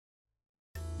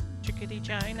Chickadee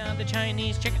China, the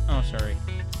Chinese chicken. Oh, sorry.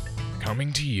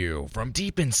 Coming to you from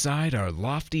deep inside our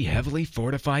lofty, heavily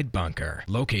fortified bunker,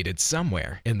 located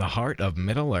somewhere in the heart of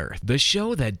Middle Earth, the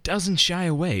show that doesn't shy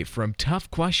away from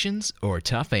tough questions or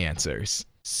tough answers.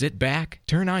 Sit back,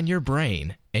 turn on your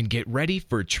brain, and get ready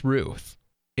for truth.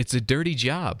 It's a dirty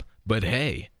job, but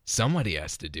hey, somebody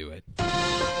has to do it.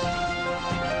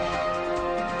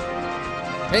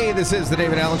 Hey, this is the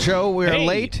David Allen Show. We're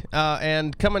late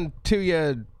and coming to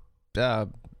you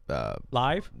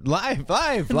Live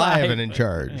and in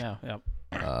charge. Yeah.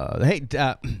 Hey,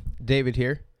 David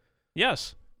here.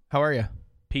 Yes. How are you?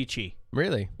 Peachy.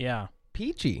 Really? Yeah.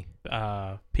 Peachy.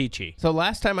 Peachy. So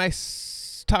last time I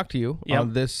talked to you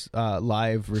on this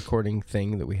live recording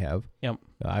thing that we have,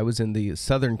 I was in the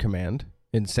Southern Command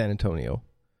in San Antonio.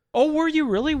 Oh, were you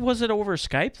really? Was it over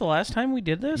Skype the last time we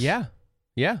did this? Yeah.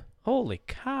 Holy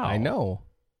cow. I know.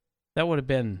 That would have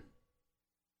been...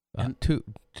 2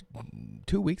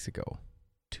 weeks ago.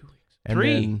 2 weeks. And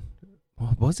 3. Then,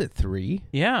 was it 3?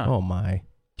 Yeah. Oh, my.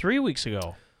 3 weeks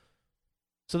ago.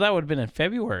 So that would have been in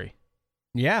February.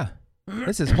 Yeah.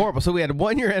 This is horrible. So we had a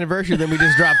 1-year anniversary, then we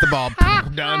just dropped the ball.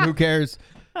 Done. Who cares?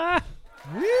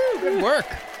 Woo, good work.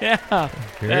 Yeah.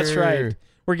 That's right.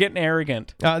 We're getting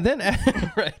arrogant.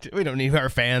 Right. We don't need our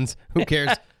fans. Who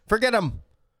cares? Forget them.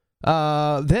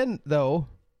 Then, though,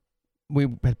 we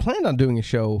had planned on doing a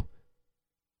show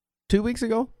 2 weeks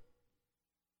ago.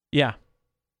 Yeah.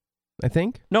 I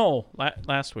think. No,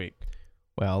 last week.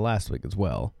 Well, last week as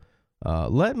well.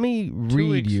 Let me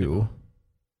read you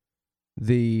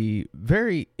the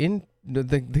very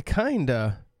the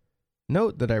kind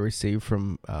note that I received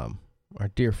from our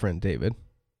dear friend David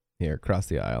here across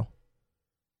the aisle.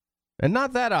 And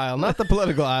not that aisle, not the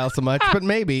political aisle so much, but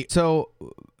maybe. So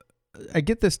I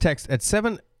get this text at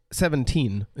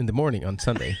 7:17 in the morning on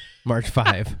Sunday, March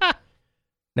 5.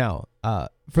 Now,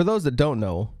 for those that don't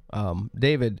know,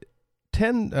 David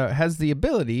has the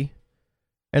ability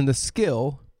and the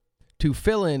skill to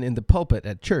fill in the pulpit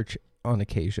at church on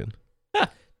occasion.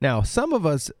 Now, some of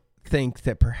us think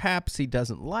that perhaps he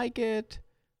doesn't like it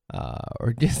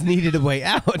or just needed a way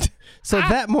out. So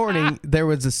that morning, there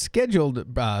was a scheduled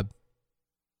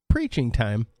preaching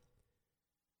time,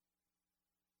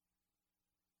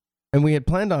 and we had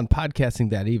planned on podcasting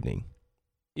that evening.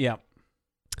 Yep.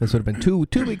 This would have been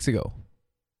two weeks ago.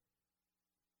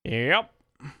 Yep.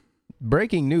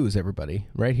 Breaking news, everybody,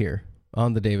 right here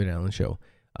on the David Allen Show.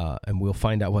 And we'll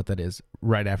find out what that is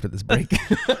right after this break.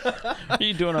 Are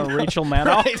you doing a Rachel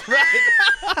Maddow?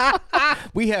 Right.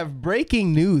 We have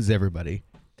breaking news, everybody.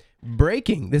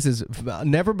 Breaking. This is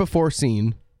never before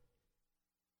seen.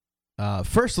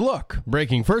 First look.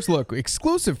 Breaking first look.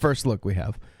 Exclusive first look we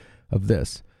have of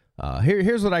this.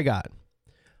 Here's what I got.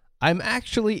 I'm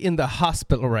actually in the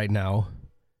hospital right now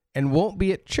and won't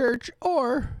be at church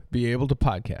or be able to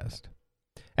podcast.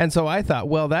 And so I thought,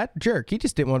 well, that jerk, he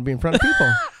just didn't want to be in front of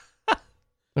people.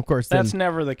 Of course, that's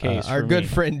never the case. Our good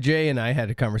friend Jay and I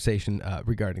had a conversation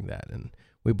regarding that, and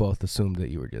we both assumed that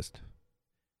you were just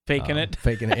faking it.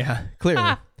 Faking it, yeah,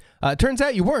 clearly. Turns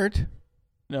out you weren't.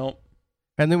 No.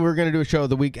 And then we were going to do a show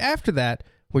the week after that,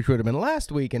 which would have been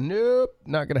last week, and nope,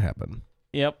 not going to happen.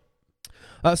 Yep.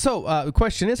 So the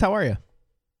question is, how are you?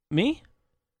 Me?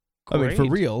 Great. I mean, for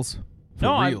reals.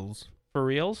 For reals. For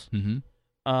reals?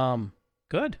 Mm-hmm.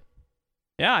 Good.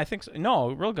 Yeah, I think so.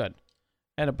 No, real good.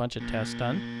 I had a bunch of tests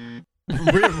done.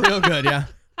 real good, yeah.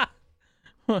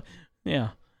 Yeah.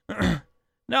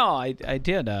 No, I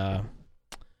did. Yeah,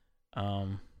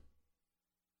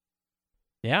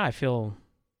 I feel.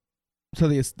 So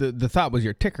the thought was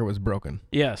your ticker was broken.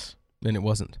 Yes. And it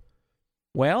wasn't.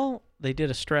 Well, they did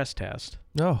a stress test.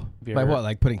 Oh. By what?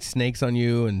 Like putting snakes on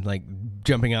you and like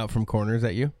jumping out from corners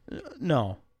at you?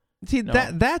 No. See, no.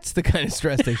 That's the kind of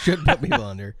stress they should put people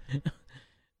under.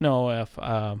 No,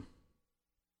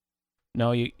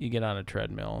 no, you get on a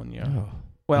treadmill and you. Oh.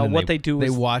 Well, and what they do is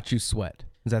they watch you sweat.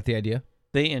 Is that the idea?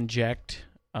 They inject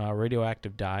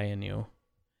radioactive dye in you,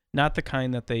 not the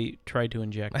kind that they tried to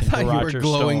inject. I thought you were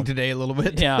glowing Stone. Today a little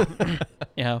bit. Yeah,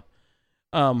 yeah.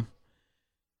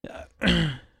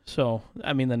 So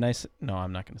I mean, no,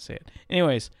 I'm not going to say it.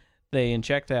 Anyways, they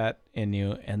inject that in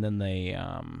you, and then they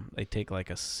take like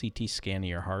a CT scan of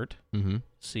your heart,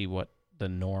 see what the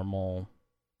normal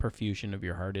perfusion of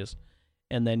your heart is,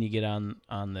 and then you get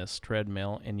on this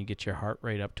treadmill and you get your heart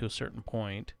rate up to a certain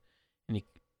point, and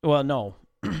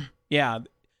yeah,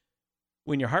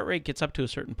 when your heart rate gets up to a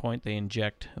certain point, they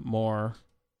inject more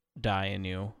dye in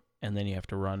you, and then you have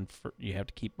to you have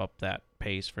to keep up that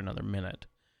pace for another minute.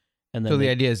 And then so the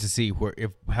idea is to see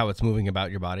how it's moving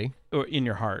about your body? Or in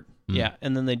your heart. Yeah,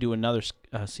 and then they do another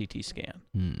CT scan.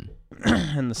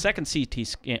 And the second CT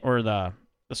scan, or the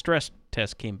stress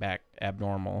test came back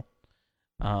abnormal,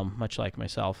 much like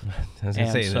myself. I was going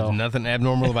to say, there's nothing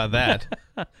abnormal about that.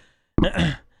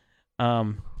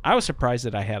 I was surprised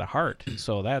that I had a heart,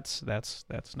 so that's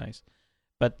nice.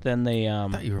 But then they... I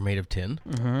thought you were made of tin.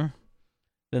 Mm-hmm.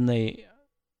 Then they...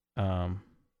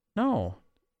 no.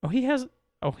 Oh,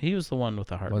 he was the one with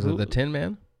the heart. Was it the Tin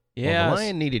Man? Yeah. Well, the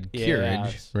lion needed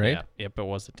carriage, right? Yeah. Yep, it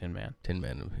was the Tin Man. Tin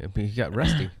Man. He got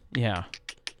rusty. Yeah.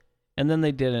 And then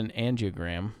they did an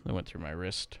angiogram that went through my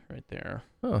wrist right there.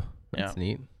 Oh, that's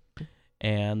neat.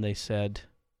 And they said,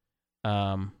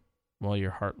 well,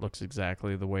 your heart looks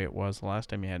exactly the way it was the last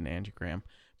time you had an angiogram.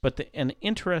 But an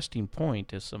interesting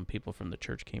point is some people from the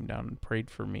church came down and prayed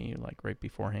for me, like right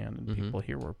beforehand, and people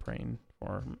here were praying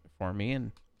for me.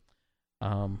 And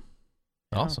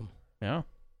awesome. Yeah.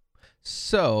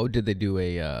 So, did they do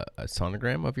a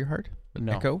sonogram of your heart? An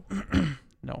echo?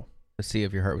 No. To see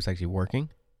if your heart was actually working?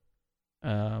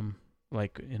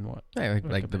 Like in what? Yeah,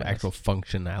 like the actual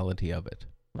functionality of it.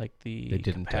 Like the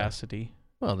capacity. capacity.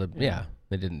 Well,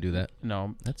 they didn't do that.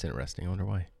 No. That's interesting. I wonder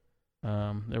why.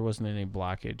 There wasn't any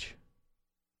blockage.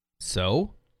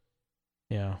 So?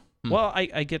 Yeah. Well,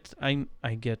 I get a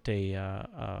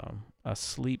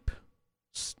sleep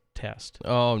test.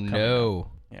 Oh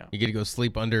no! Yeah. You get to go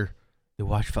sleep under the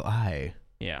watchful eye.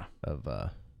 Yeah. Of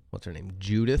what's her name?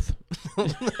 Judith.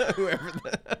 Whoever.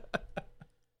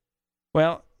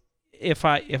 Well, if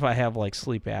I have like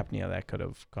sleep apnea, that could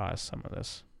have caused some of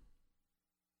this.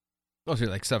 Oh, so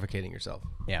you're like suffocating yourself.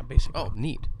 Yeah, basically. Oh,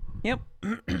 neat. Yep.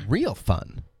 Real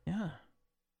fun. Yeah.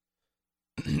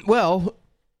 Well.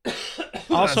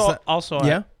 Also,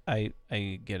 yeah. I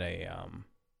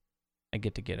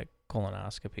get to get a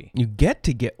colonoscopy. You get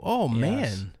to get. Oh Yes.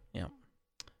 man. Yep.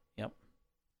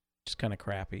 Just kind of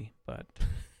crappy, but.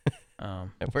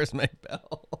 Where's my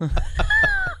bell?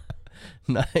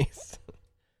 Nice.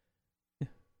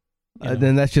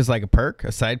 Then that's just like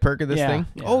a side perk of this thing.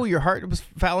 Yeah. Oh, your heart was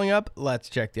fouling up. Let's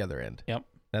check the other end. Yep.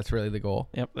 That's really the goal.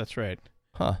 Yep, that's right.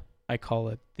 Huh. I call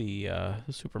it the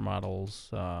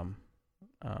supermodels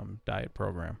diet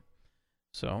program.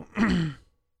 So.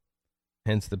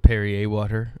 Hence the Perrier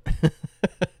water.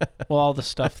 Well, all the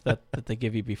stuff that they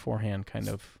give you beforehand, kind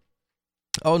of.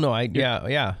 Oh no!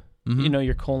 Yeah. Mm-hmm. You know,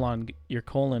 your colon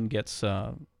gets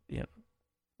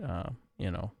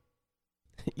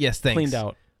Yes, thanks. cleaned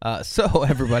out. So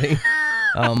everybody,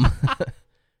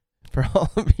 for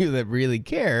all of you that really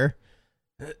care,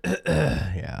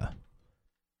 yeah.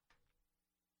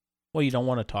 Well, you don't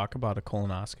want to talk about a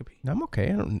colonoscopy. I'm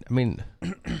okay.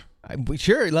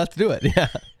 Sure, let's do it. Yeah.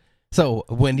 So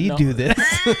when do you do this?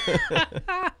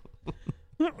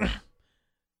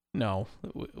 No,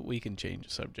 we can change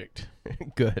the subject.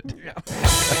 Good. Yeah.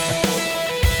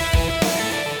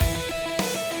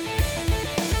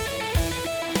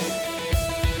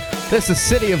 This is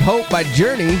City of Hope by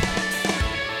Journey.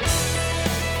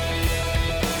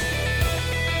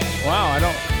 Wow,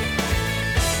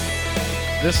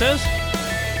 This is?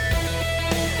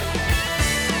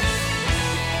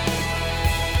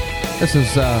 This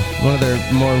is one of their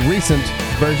more recent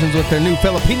versions with their new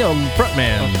Filipino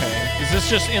frontman. Okay. Is this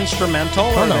just instrumental,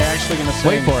 or are they actually going to sing?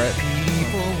 Wait for it.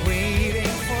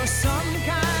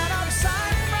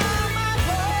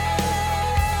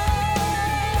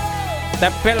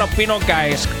 That Filipino guy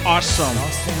is awesome.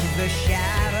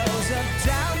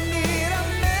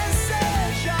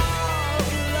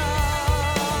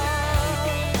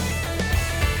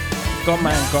 Go,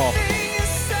 man, go.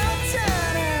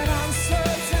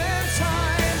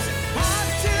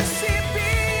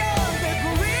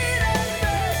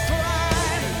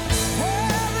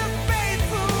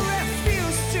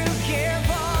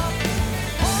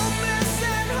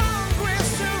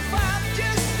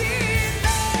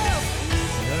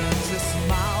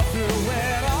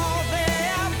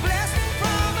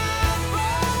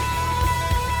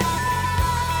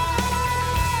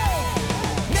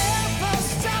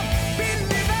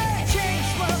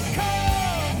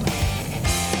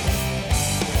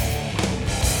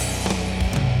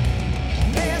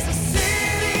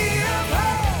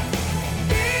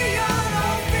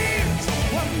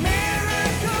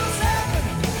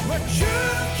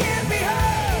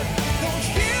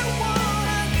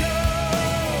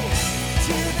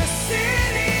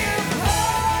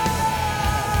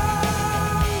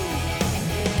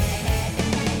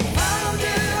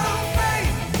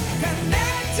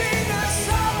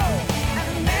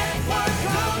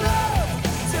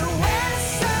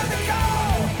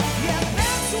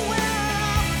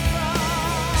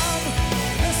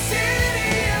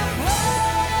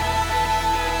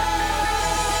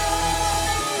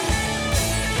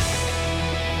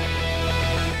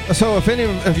 So if any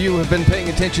of you have been paying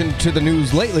attention to the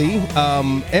news lately,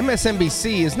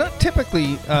 MSNBC is not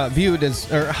typically viewed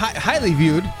as, or highly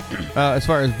viewed as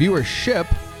far as viewership.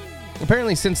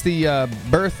 Apparently since the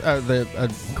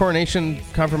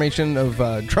confirmation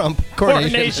of Trump.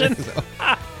 Coronation?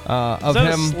 Of Is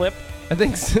that him. a slip? I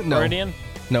think so. No. Freudian?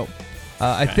 No.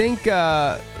 I think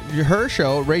her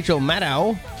show, Rachel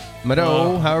Maddow,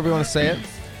 however you want to say it.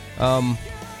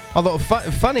 Although,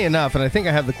 funny enough, and I think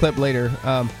I have the clip later,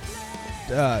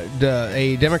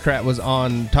 a Democrat was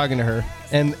on talking to her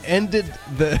and ended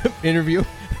the interview,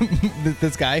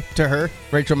 this guy, to her,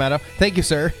 Rachel Maddow. Thank you,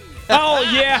 sir. Oh,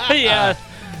 yeah.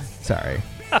 Sorry.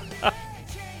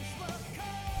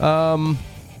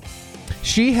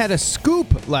 She had a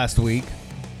scoop last week.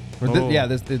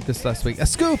 This last week. A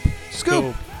scoop.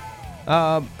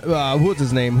 What was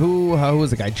his name? Who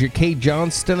was the guy? Kate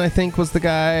Johnston, I think, was the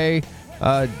guy.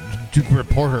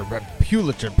 Reporter,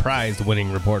 Pulitzer Prize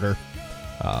winning reporter,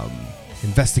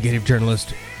 investigative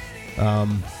journalist,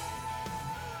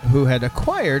 who had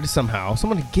acquired somehow.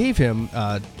 Someone gave him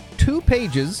 2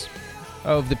 pages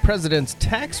of the president's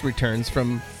tax returns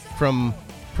from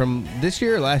this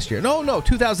year or last year. No,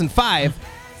 2005.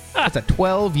 That's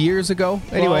 12 years ago.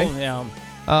 Anyway, well,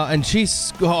 yeah. And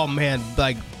she's, oh man,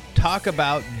 like, talk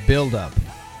about build-up.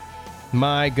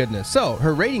 My goodness. So,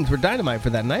 her ratings were dynamite for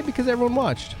that night because everyone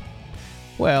watched.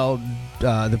 Well,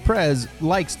 the Prez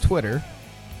likes Twitter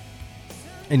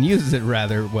and uses it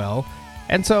rather well.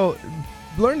 And so,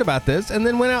 learned about this and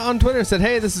then went out on Twitter and said,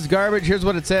 hey, this is garbage. Here's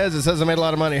what it says. It says I made a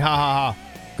lot of money. Ha, ha, ha.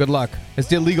 Good luck.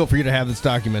 It's illegal for you to have this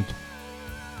document.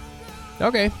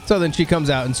 Okay, so then she comes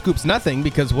out and scoops nothing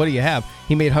because what do you have?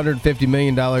 He made $150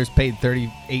 million, paid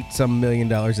 $38-some million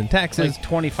in taxes. Like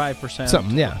 25%.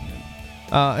 Something, yeah.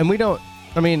 And we don't,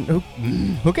 I mean,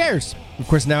 who cares? Of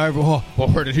course, now everyone,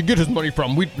 where did he get his money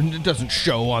from? It doesn't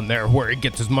show on there where he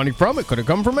gets his money from. It could have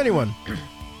come from anyone.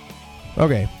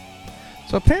 Okay.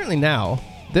 So apparently now,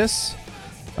 this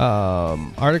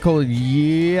article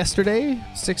yesterday,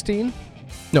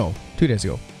 2 days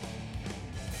ago.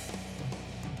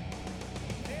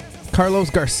 Carlos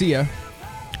Garcia,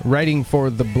 writing for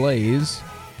The Blaze.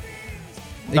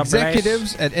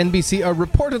 Executives at NBC are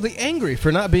reportedly angry for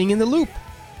not being in the loop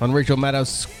on Rachel Maddow's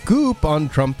scoop on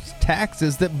Trump's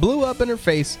taxes that blew up in her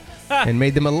face and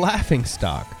made them a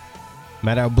laughingstock.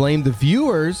 Maddow blamed the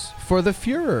viewers for the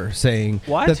furor, saying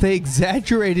that they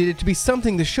exaggerated it to be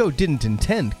something the show didn't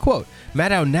intend. Quote,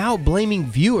 Maddow now blaming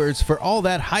viewers for all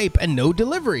that hype and no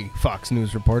delivery, Fox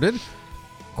News reported.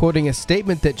 Quoting a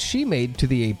statement that she made to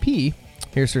the AP,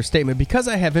 here's her statement. Because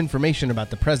I have information about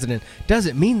the president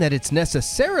doesn't mean that it's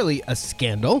necessarily a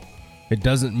scandal. It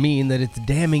doesn't mean that it's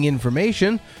damning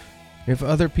information. If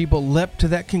other people leapt to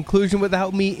that conclusion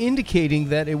without me indicating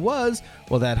that it was,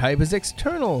 well, that hype is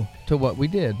external to what we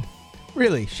did.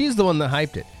 Really, she's the one that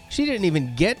hyped it. She didn't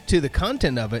even get to the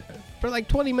content of it for like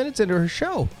 20 minutes into her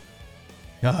show.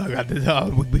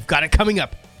 We've got it coming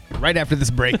up right after this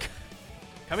break.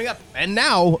 Coming up. And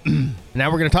now we're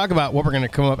going to talk about what we're going to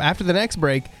come up after the next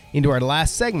break into our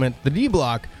last segment, the D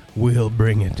Block. We'll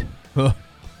bring it.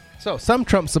 So some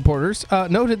Trump supporters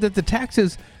noted that the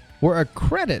taxes were a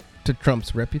credit to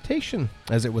Trump's reputation,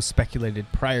 as it was speculated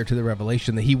prior to the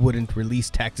revelation that he wouldn't release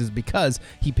taxes because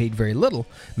he paid very little.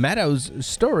 Maddow's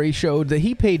story showed that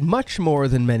he paid much more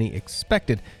than many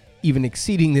expected, even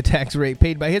exceeding the tax rate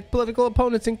paid by his political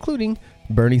opponents, including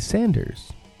Bernie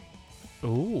Sanders.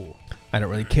 Ooh. I don't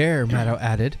really care, Maddow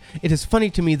added. It is funny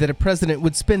to me that a president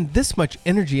would spend this much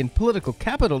energy and political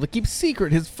capital to keep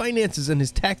secret his finances and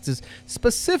his taxes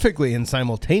specifically, and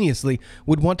simultaneously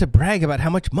would want to brag about how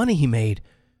much money he made.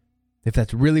 If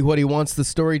that's really what he wants the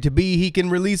story to be, he can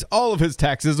release all of his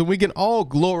taxes and we can all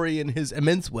glory in his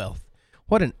immense wealth.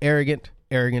 What an arrogant,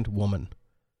 arrogant woman.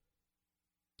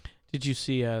 Did you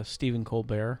see Stephen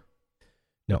Colbert?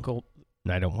 No,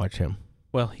 I don't watch him.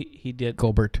 Well, he did.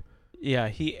 Colbert. Yeah,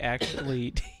 he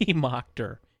actually he mocked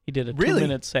her. He did a Really?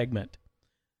 2-minute segment.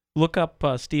 Look up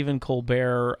Stephen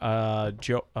Colbert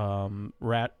Rachel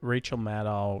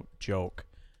Maddow joke.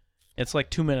 It's like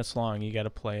 2 minutes long. You got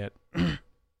to play it.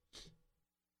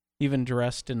 Even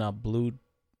dressed in a blue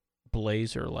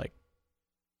blazer, like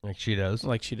she does.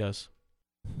 Like she does.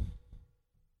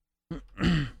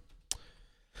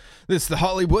 This The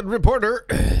Hollywood Reporter.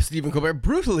 Stephen Colbert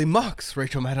brutally mocks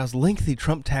Rachel Maddow's lengthy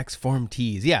Trump tax form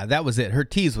tease. Yeah, that was it. Her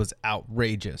tease was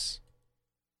outrageous.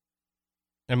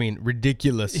 I mean,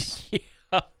 ridiculous. Yeah.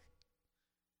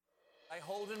 I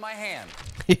hold in my hand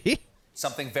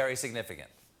something very significant.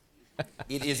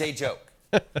 It is a joke.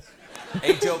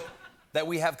 A joke that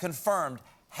we have confirmed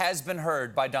has been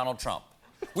heard by Donald Trump.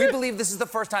 We believe this is the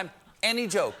first time any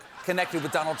joke connected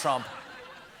with Donald Trump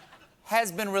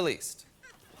has been released.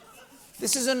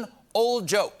 This is an old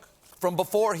joke from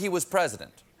before he was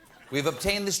president. We've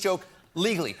obtained this joke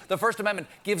legally. The First Amendment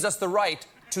gives us the right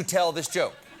to tell this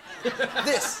joke.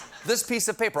 This piece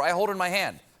of paper I hold in my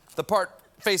hand, the part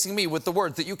facing me with the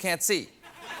words that you can't see.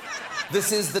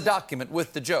 This is the document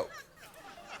with the joke.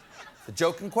 The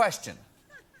joke in question.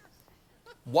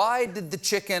 Why did the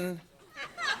chicken...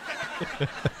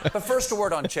 But first, a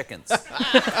word on chickens.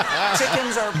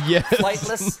 Chickens are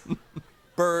flightless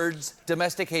birds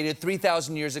domesticated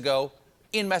 3,000 years ago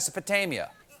in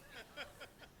Mesopotamia.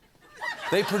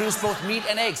 They produce both meat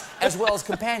and eggs, as well as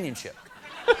companionship.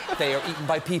 They are eaten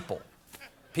by people.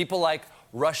 People like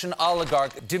Russian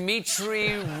oligarch Dmitry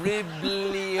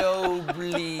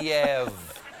Rybolovlev,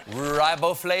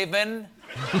 riboflavin,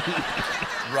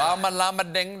 Rama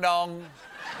Ding Dong,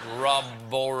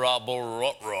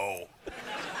 Rutro.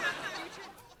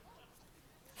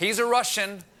 He's a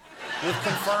Russian with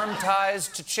confirmed ties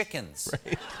to chickens.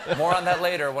 Right. More on that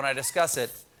later when I discuss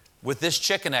it with this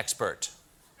chicken expert.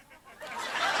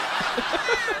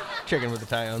 Chicken with a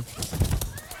tie on.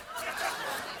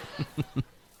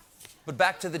 But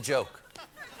back to the joke.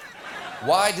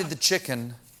 Why did the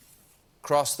chicken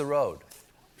cross the road?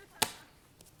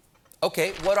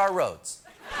 Okay, what are roads?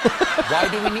 Why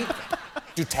do we need them?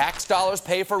 Do tax dollars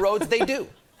pay for roads? They do.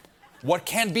 What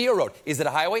can be a road? Is it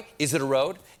a highway? Is it a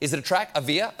road? Is it a track, a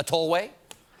via, a tollway?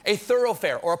 A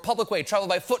thoroughfare or a public way traveled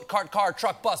by foot, cart, car,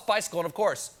 truck, bus, bicycle, and of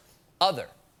course, other.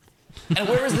 And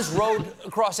where is this road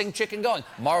crossing chicken going?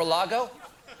 Mar-a-Lago?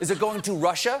 Is it going to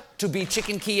Russia to be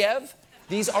Chicken Kiev?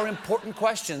 These are important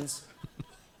questions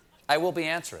I will be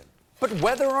answering. But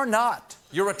whether or not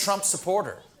you're a Trump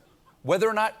supporter, whether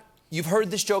or not you've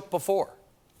heard this joke before,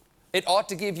 it ought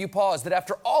to give you pause that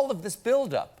after all of this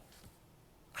buildup,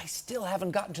 I still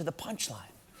haven't gotten to the punchline.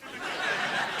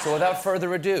 So without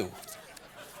further ado,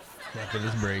 after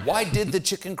this break, why did the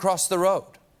chicken cross the road?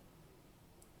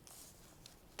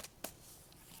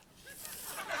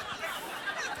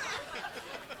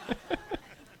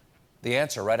 The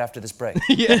answer right after this break.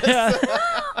 Yes.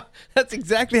 That's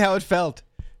exactly how it felt.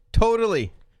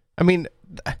 Totally. I mean,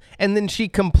 and then she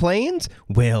complains,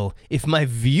 well, if my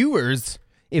viewers,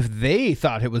 if they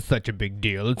thought it was such a big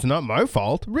deal, it's not my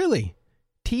fault. Really?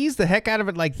 Tease the heck out of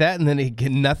it like that and then it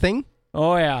get nothing?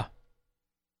 Oh, yeah.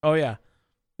 Oh, yeah.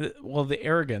 Well, the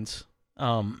arrogance.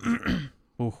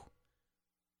 Ooh.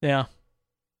 Yeah.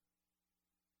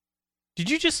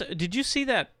 Did you see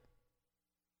that?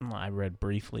 Well, I read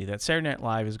briefly that Saturday Night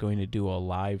Live is going to do a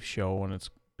live show, and it's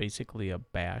basically a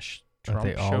bash Trump Are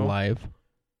they show. all live?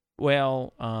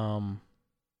 Well,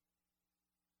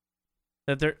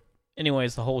 that they're,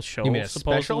 anyways, the whole show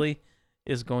supposedly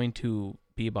is going to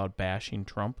be about bashing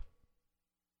Trump.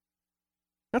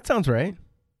 That sounds right.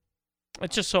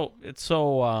 It's just so it's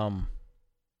 2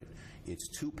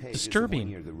 pages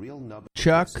disturbing.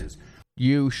 Chuck,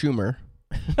 you Schumer,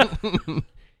 in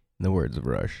the words of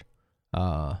Rush,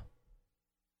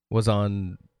 was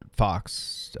on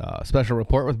Fox special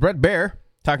report with Brett Baer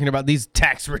talking about these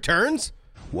tax returns.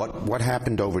 What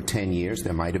happened over 10 years?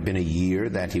 There might have been a year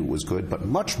that he was good, but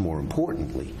much more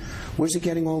importantly, where's he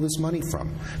getting all this money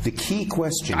from? The key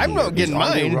question I'm not getting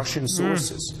are there mine. Russian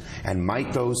sources? And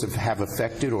might those have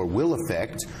affected or will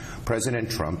affect President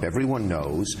Trump? Everyone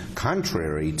knows,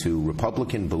 contrary to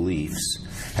Republican beliefs,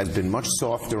 has been much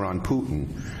softer on Putin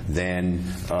than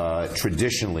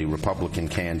traditionally Republican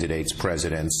candidates,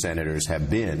 presidents, senators have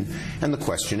been. And the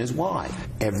question is why?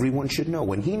 Everyone should know.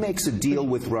 When he makes a deal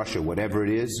with Russia, whatever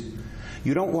it is,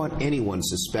 you don't want anyone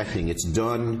suspecting it's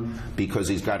done because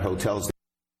he's got hotels.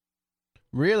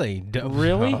 Really?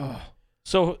 Really? Oh.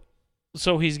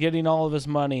 So he's getting all of his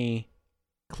money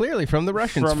clearly from the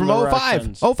Russians from the 05.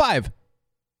 Russians. 05.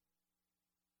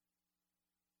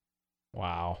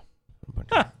 Wow.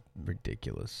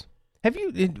 Ridiculous. Have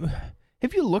you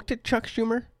looked at Chuck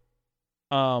Schumer?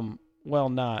 Well,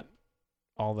 not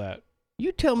all that.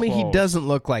 You tell me close. He doesn't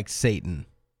look like Satan.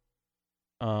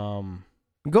 Go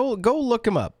look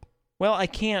him up. Well, I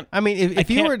can't. I mean, if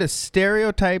you were to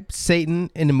stereotype Satan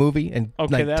in a movie and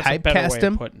that's typecast a better way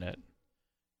him, of putting it.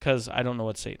 Because I don't know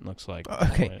what Satan looks like.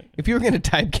 Okay, if you were going to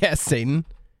typecast Satan,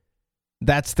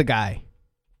 that's the guy.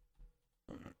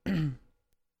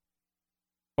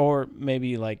 Or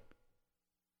maybe like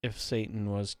if Satan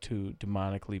was to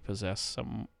demonically possess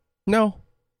some. No.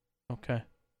 Okay.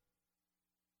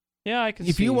 Yeah, I can.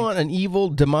 If see. you want an evil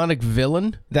demonic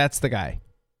villain, that's the guy.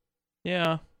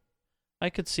 Yeah,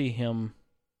 I could see him.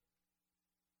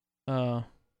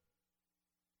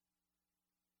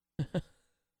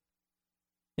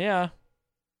 Yeah.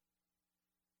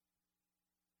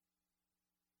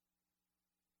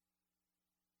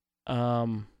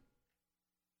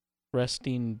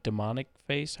 Resting demonic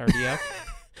face, RDF.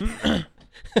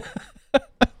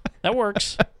 That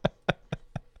works.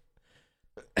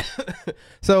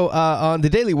 So on the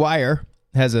Daily Wire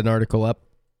has an article up.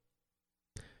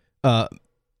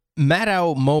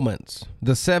 Maddow moments: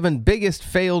 the 7 biggest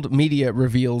failed media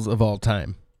reveals of all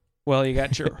time. Well, you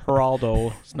got your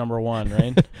Geraldo's number 1,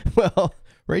 right? Well,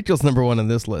 Rachel's number 1 on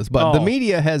this list, but the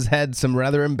media has had some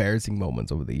rather embarrassing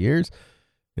moments over the years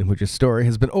in which a story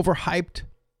has been overhyped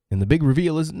and the big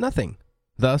reveal is nothing,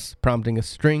 thus prompting a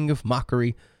string of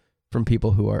mockery from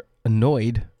people who are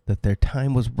annoyed that their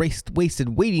time was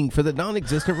wasted waiting for the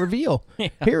non-existent reveal. Yeah.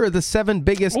 Here are the 7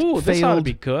 biggest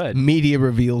failed media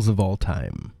reveals of all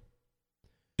time.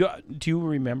 Do you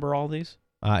remember all these?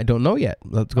 I don't know yet.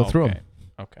 Let's go through them.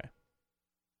 Okay.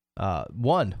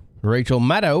 1. Rachel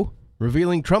Maddow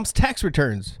revealing Trump's tax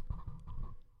returns.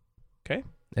 Okay.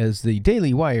 As the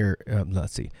Daily Wire,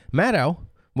 Maddow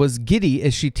was giddy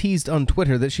as she teased on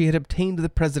Twitter that she had obtained the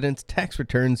president's tax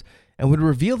returns and would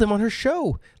reveal them on her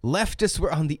show. Leftists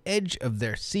were on the edge of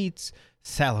their seats,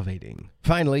 salivating.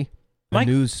 Finally, a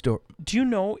news story. Do you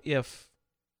know if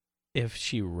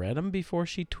she read them before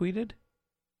she tweeted?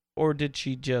 Or did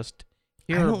she just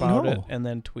hear about it and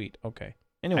then tweet? Okay.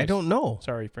 Anyways, I don't know.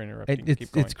 Sorry for interrupting.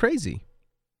 It's crazy.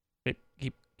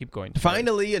 Keep going.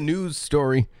 Finally, a news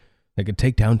story that could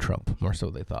take down Trump, more so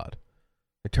they thought.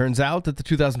 It turns out that the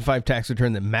 2005 tax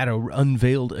return that Maddow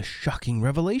unveiled a shocking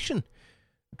revelation.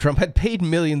 Trump had paid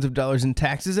millions of dollars in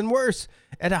taxes and worse,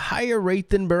 at a higher rate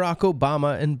than Barack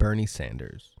Obama and Bernie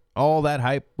Sanders. All that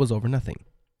hype was over nothing.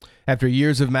 After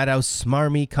years of Maddow's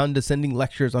smarmy, condescending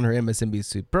lectures on her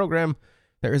MSNBC program,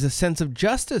 there is a sense of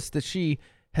justice that she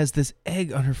has this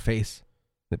egg on her face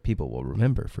that people will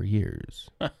remember for years.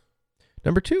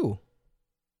 Number 2.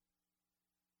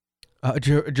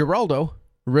 Geraldo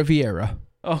Rivera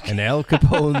and Al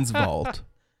Capone's vault.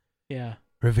 Yeah.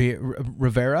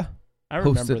 Rivera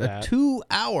hosted a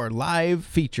 2-hour live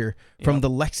feature from the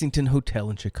Lexington Hotel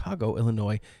in Chicago,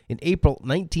 Illinois in April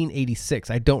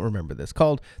 1986. I don't remember this.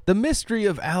 Called The Mystery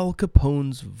of Al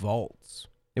Capone's Vaults.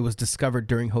 It was discovered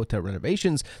during hotel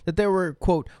renovations that there were,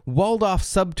 quote, walled-off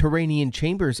subterranean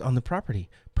chambers on the property,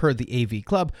 per the AV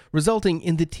Club, resulting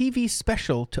in the TV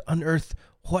special to unearth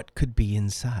what could be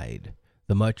inside.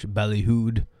 The much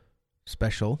ballyhooed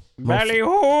special.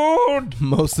 Ballyhooed!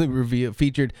 Mostly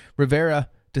featured Rivera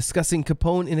discussing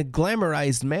Capone in a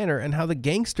glamorized manner and how the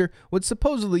gangster would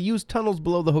supposedly use tunnels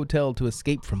below the hotel to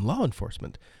escape from law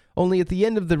enforcement. Only at the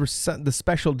end of the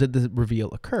special did the reveal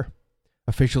occur.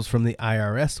 Officials from the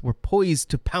IRS were poised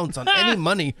to pounce on any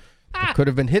money that could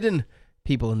have been hidden.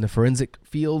 People in the forensic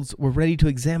fields were ready to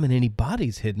examine any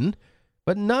bodies hidden,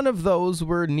 but none of those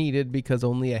were needed because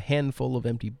only a handful of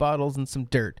empty bottles and some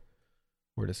dirt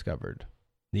were discovered.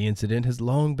 The incident has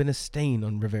long been a stain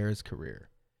on Rivera's career.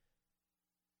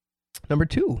 Number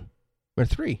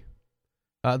 3.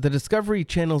 The Discovery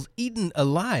Channel's Eaten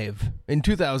Alive in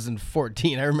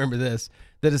 2014. I remember this.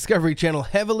 The Discovery Channel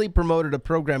heavily promoted a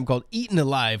program called Eaten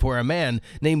Alive, where a man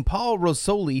named Paul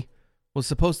Rosoli was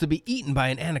supposed to be eaten by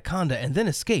an anaconda and then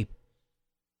escape.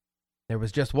 There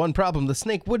was just one problem. The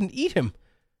snake wouldn't eat him.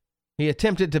 He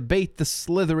attempted to bait the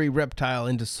slithery reptile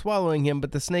into swallowing him,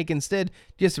 but the snake instead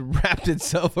just wrapped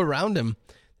itself around him.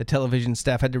 The television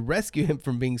staff had to rescue him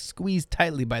from being squeezed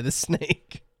tightly by the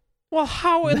snake. Well,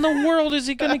 how in the world is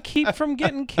he going to keep from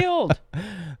getting killed?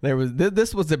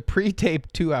 This was a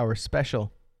pre-taped 2-hour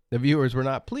special. The viewers were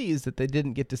not pleased that they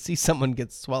didn't get to see someone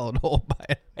get swallowed whole by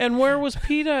it. And where was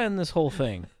PETA in this whole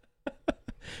thing?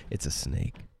 It's a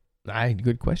snake.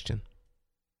 Good question.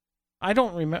 I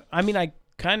don't remember. I mean, I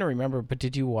kind of remember, but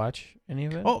did you watch any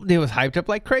of it? Oh, it was hyped up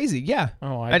like crazy. Yeah.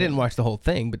 Oh, I didn't watch the whole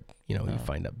thing, but you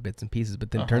find out bits and pieces.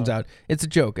 But then it turns out it's a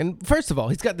joke. And first of all,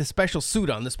 he's got this special suit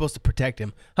on that's supposed to protect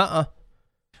him.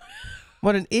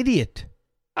 What an idiot.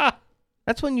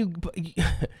 That's when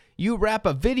you wrap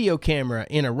a video camera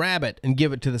in a rabbit and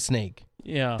give it to the snake.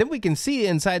 Yeah. Then we can see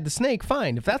inside the snake.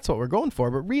 Fine, if that's what we're going for.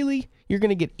 But really, you're going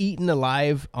to get eaten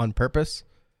alive on purpose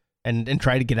and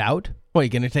try to get out? What, are you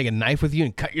going to take a knife with you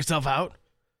and cut yourself out?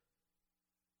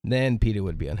 Then PETA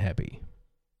would be unhappy.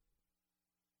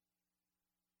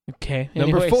 Okay.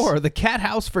 Number 4, the cat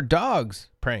house for dogs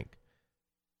prank.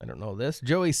 I don't know this.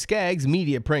 Joey Skaggs,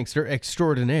 media prankster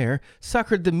extraordinaire,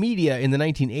 suckered the media in the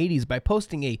 1980s by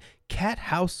posting a cat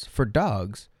house for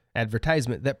dogs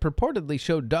advertisement that purportedly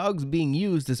showed dogs being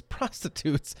used as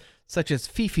prostitutes, such as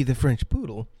Fifi the French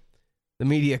Poodle. The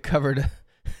media coverage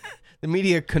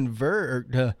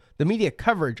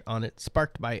on it,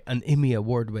 sparked by an Emmy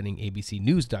Award-winning ABC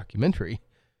News documentary,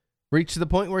 reached the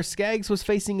point where Skaggs was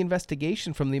facing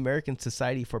investigation from the American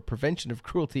Society for Prevention of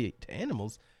Cruelty to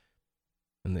Animals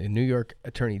and the New York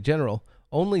Attorney General.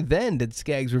 Only then did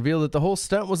Skaggs reveal that the whole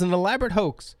stunt was an elaborate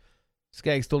hoax.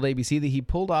 Skaggs told ABC that he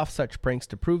pulled off such pranks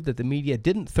to prove that the media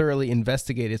didn't thoroughly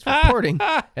investigate his reporting,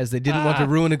 as they didn't want to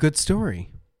ruin a good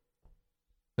story.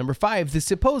 Number 5, the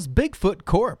supposed Bigfoot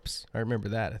corpse. I remember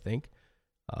that, I think.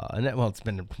 It's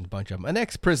been a bunch of them. An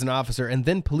ex-prison officer and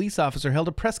then police officer held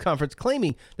a press conference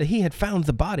claiming that he had found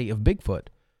the body of Bigfoot.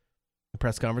 The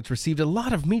press conference received a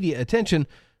lot of media attention,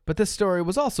 but this story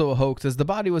was also a hoax, as the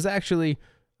body was actually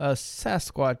a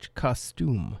Sasquatch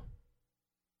costume.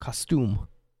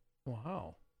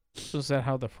 Wow. So is that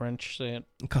how the French say it?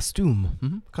 Costume.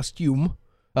 Mm-hmm. Costume.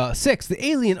 6, the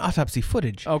alien autopsy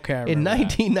footage. Okay, I remember In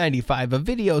 1995, a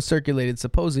video circulated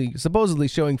supposedly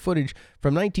showing footage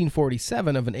from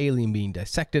 1947 of an alien being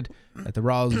dissected at the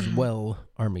Roswell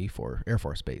Air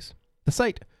Force Base. The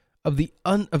site of the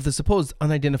supposed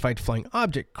unidentified flying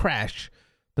object crash.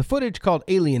 The footage, called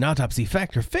Alien Autopsy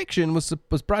Fact or Fiction, was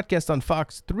broadcast on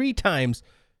Fox 3 times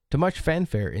to much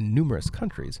fanfare in numerous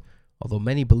countries, although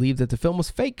many believed that the film was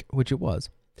fake, which it was.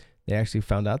 They actually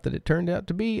found out that it turned out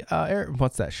to be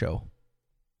what's that show?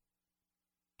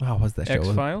 Oh, what's that show?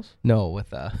 X-Files? No,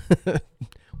 with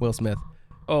Will Smith.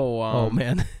 Oh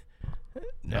man.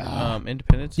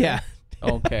 Independence Day? Yeah.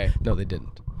 Okay. No, they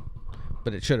didn't.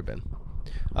 But it should have been.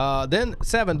 Then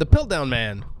 7, the Piltdown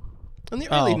Man. In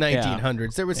the early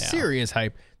 1900s, there was serious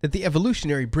hype that the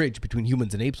evolutionary bridge between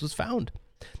humans and apes was found.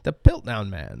 The Piltdown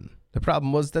Man. The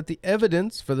problem was that the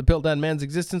evidence for the Piltdown Man's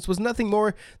existence was nothing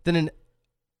more than an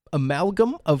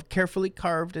amalgam of carefully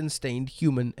carved and stained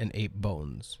human and ape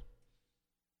bones.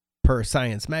 Per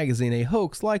Science magazine, a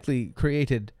hoax likely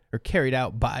created or carried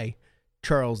out by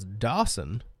Charles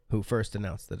Dawson, who first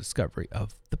announced the discovery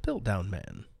of the Piltdown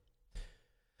Man.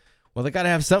 Well, they got to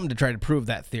have something to try to prove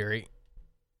that theory.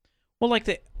 Well, like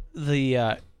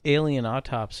the alien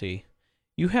autopsy,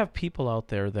 you have people out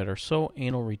there that are so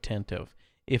anal retentive.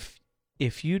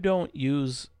 If you don't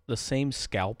use the same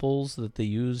scalpels that they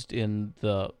used in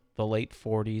the late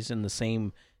 40s and the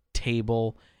same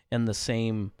table and the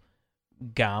same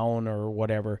gown or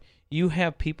whatever, you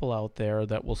have people out there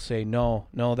that will say, no,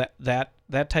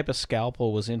 that type of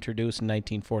scalpel was introduced in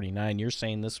 1949. You're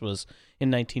saying this was in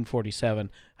 1947.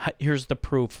 Here's the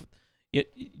proof. Do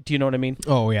you know what I mean?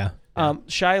 Oh, yeah.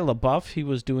 Shia Labeouf, he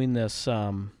was doing this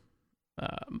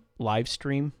live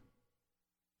stream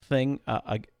thing,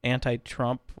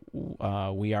 anti-Trump,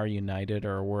 we are united,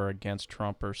 or we're against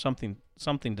Trump, or something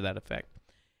to that effect.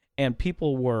 And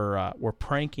people were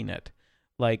pranking it,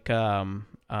 like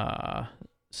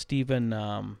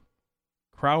Steven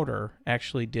Crowder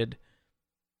actually did.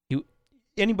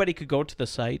 Anybody could go to the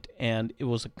site, and it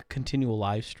was a continual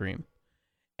live stream,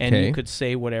 and you could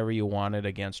say whatever you wanted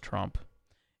against Trump.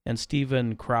 And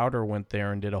Steven Crowder went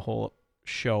there and did a whole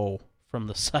show from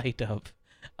the site of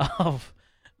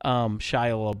Shia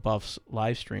LaBeouf's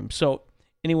live stream. So,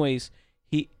 anyways,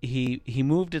 he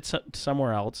moved it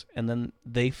somewhere else, and then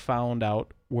they found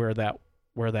out where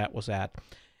that was at,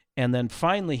 and then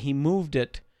finally he moved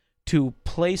it to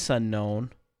place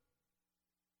unknown,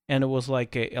 and it was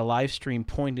like a live stream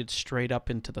pointed straight up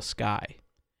into the sky,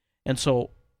 and so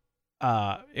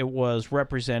it was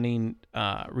representing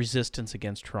resistance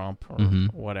against Trump or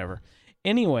whatever.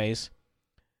 Anyways,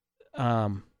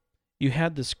 you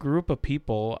had this group of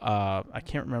people, I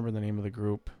can't remember the name of the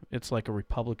group. It's like a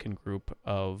Republican group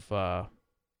of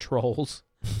trolls.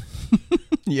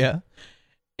 Yeah.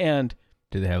 And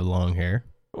do they have long hair?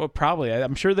 Well, probably.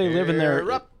 I'm sure they live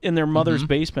in their mother's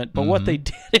basement. But what they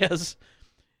did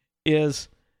is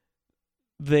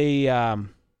they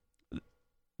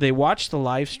watched the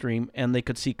live stream, and they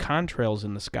could see contrails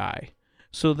in the sky.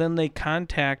 So then they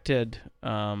contacted the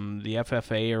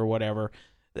FFA or whatever.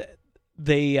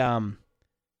 They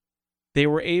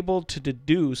were able to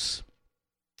deduce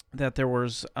that there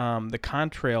was the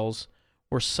contrails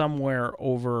were somewhere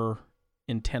over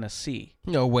in Tennessee.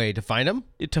 No way. To find them?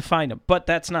 To find them. But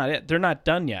that's not it. They're not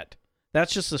done yet.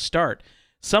 That's just the start.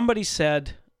 Somebody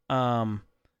said Shia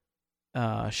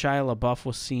LaBeouf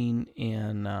was seen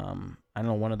in, I don't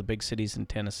know, one of the big cities in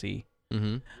Tennessee.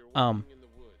 You're walking in the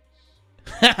woods.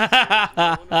 You're going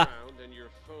around and your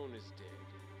phone is dead.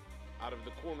 Out of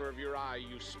the corner of your eye,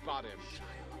 you spot him.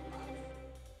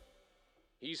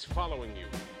 He's following you,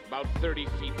 about 30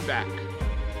 feet back.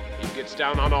 He gets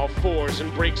down on all fours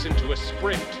and breaks into a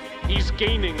sprint. He's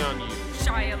gaining on you.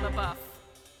 Shia LaBeouf.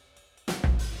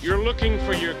 You're looking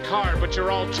for your car, but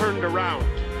you're all turned around.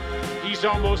 He's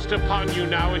almost upon you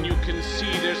now, and you can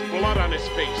see there's blood on his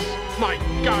face. My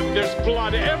God, there's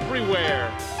blood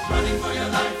everywhere. Running for your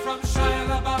life from Shia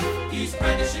LaBeouf. He's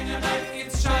brandishing a knife.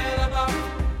 It's Shia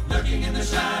LaBeouf. Lurking in the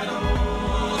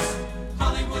shadows.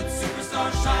 Hollywood superstar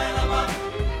Shia LaBeouf.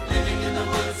 Living in the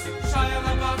woods. Shia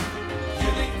LaBeouf.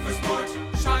 Killing for sport.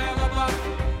 Shia LaBeouf.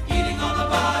 Eating all the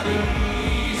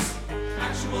bodies.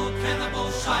 Actual cannibal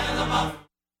Shia LaBeouf.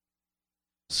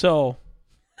 So,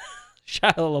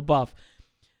 Shia LaBeouf.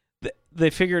 They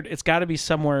figured it's got to be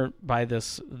somewhere by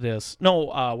this.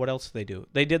 No, what else did they do?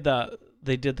 They did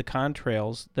the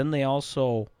contrails. Then they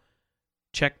also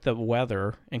checked the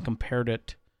weather and compared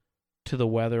it to the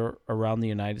weather around the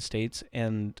United States,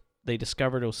 and they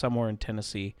discovered it was somewhere in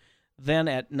Tennessee. Then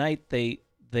at night they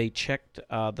checked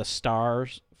the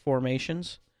stars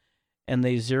formations, and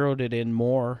they zeroed it in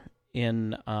more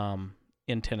in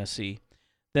Tennessee.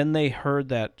 Then they heard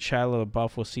that Shia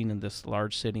LaBeouf was seen in this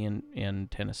large city in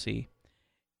Tennessee.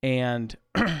 And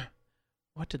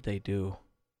what did they do?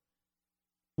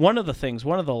 One of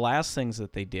the last things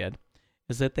that they did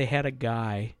is that they had a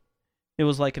guy, it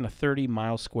was like in a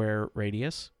 30-mile square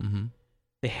radius. Mm-hmm.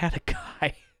 They had a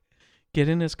guy get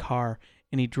in his car,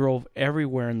 and he drove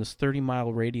everywhere in this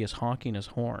 30-mile radius honking his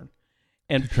horn.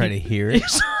 And to try to hear it?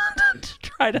 to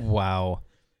try to. Wow.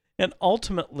 And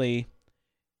ultimately,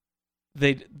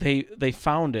 they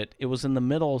found it. It was in the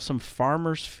middle of some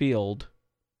farmer's field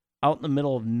out in the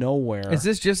middle of nowhere. Is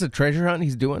this just a treasure hunt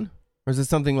he's doing? Or is this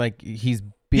something like he's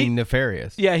being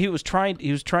nefarious? Yeah, he was trying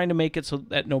to make it so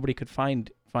that nobody could find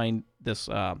this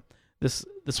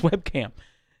webcam.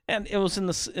 And it was in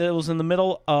the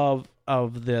middle of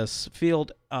this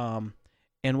field, and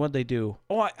what'd they do?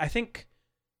 Oh, I think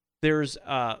there's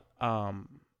I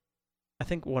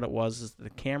think what it was is the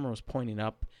camera was pointing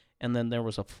up, and then there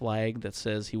was a flag that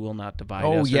says "He will not divide us."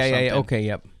 Oh, or yeah, something. okay,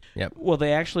 yep. Well,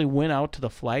 they actually went out to the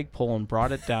flagpole and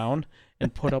brought it down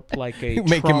and put up like a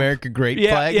Make Trump, America Great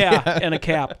flag? Yeah, and a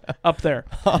cap up there.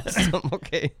 Awesome,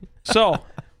 okay. So,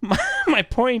 my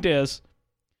point is,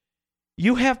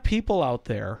 you have people out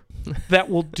there that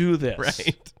will do this.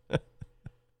 Right.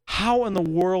 How in the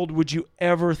world would you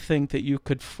ever think that you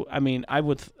could?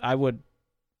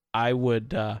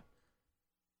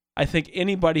 I think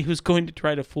anybody who's going to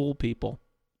try to fool people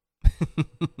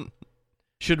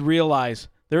should realize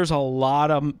there's a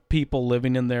lot of people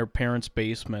living in their parents'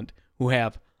 basement who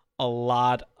have a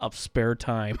lot of spare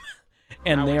time,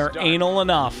 and Now they it's are dark. anal You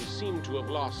enough. seem to have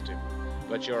lost him,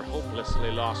 but you're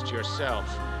hopelessly lost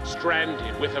yourself.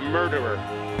 Stranded with a murderer,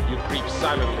 you creep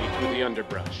silently through the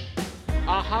underbrush.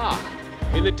 Aha!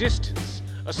 In the distance,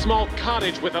 a small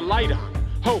cottage with a light on.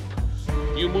 Hope.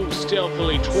 You move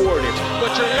stealthily toward it,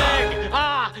 but your leg!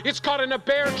 Ah! It's caught in a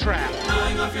bear trap!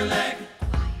 Gnawing off your leg.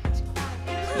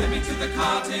 Slipping to the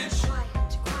cottage.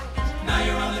 Now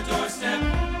you're on the doorstep.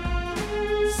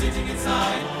 Sitting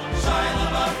inside. Shia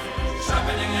LaBeouf.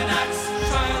 Sharpening an axe.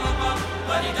 Shia LaBeouf.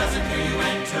 But he doesn't hear you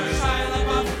enter. Shia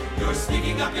LaBeouf. You're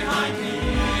sneaking up behind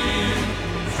him.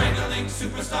 Strangling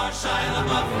superstar Shia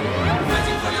LaBeouf.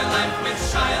 Fighting for your life with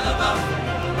Shia LaBeouf.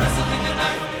 Wrestling a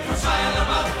knife for Shia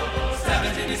LaBeouf. Stab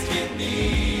it in his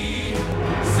kidney.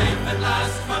 Safe at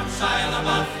last from Shia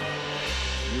LaBeouf.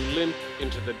 You limp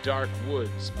into the dark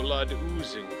woods, blood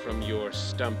oozing from your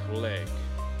stump leg.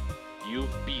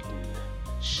 You've beaten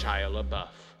Shia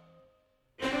LaBeouf.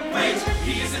 Wait,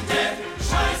 he isn't dead.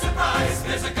 Shy surprise,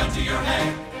 there's a gun to your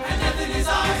head and death in his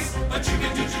eyes. But you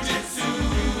can do jujitsu.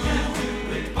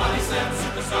 With body slam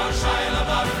superstar Shia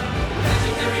LaBeouf.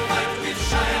 Legendary fight with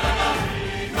Shia LaBeouf.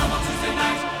 Normal Tuesday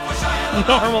night for Shia LaBeouf.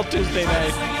 Normal Tuesday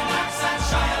night. Swing an axe at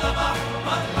Shia LaBeouf,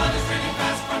 but blood is draining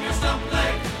fast from your stump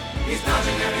leg. He's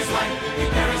dodging every swipe. He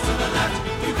parries to the left.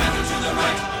 You counter to the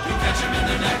right. You catch him in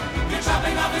the neck. You're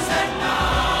chopping off his head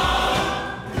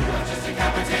now. You just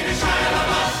decapitated Shia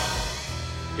LaBeouf.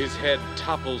 His head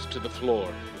topples to the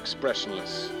floor,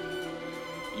 expressionless.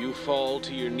 You fall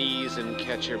to your knees and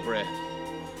catch your breath.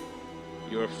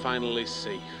 You're finally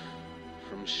safe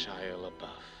from Shia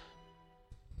LaBeouf.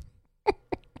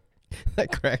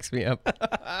 That cracks me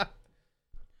up.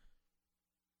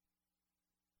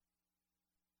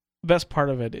 Best part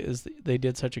of it is they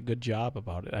did such a good job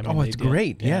about it. I mean, It's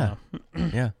great. Yeah.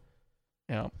 Yeah.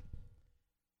 Yeah.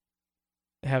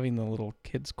 Having the little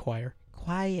kids choir.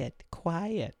 Quiet.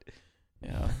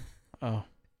 Yeah. Oh,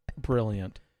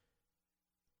 brilliant.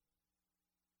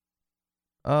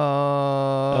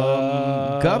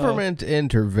 Government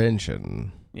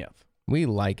intervention. Yeah. We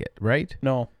like it, right?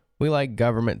 No. We like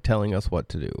government telling us what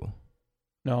to do.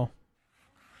 No.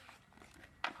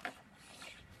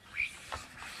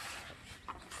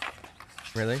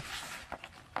 Really?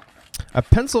 A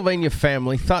Pennsylvania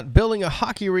family thought building a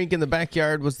hockey rink in the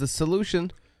backyard was the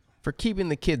solution for keeping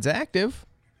the kids active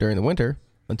during the winter.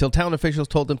 until town officials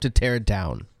told them to tear it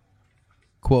down.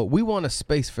 Quote, we want a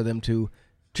space for them to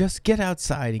just get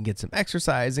outside and get some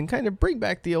exercise and kind of bring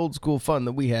back the old school fun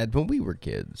that we had when we were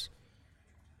kids.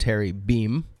 Terry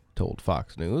Beam told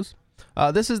Fox News.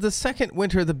 This is the second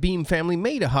winter the Beam family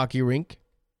made a hockey rink,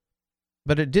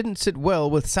 but it didn't sit well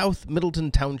with South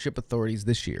Middleton Township authorities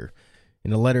this year.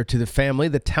 In a letter to the family,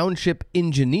 the township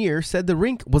engineer said the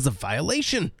rink was a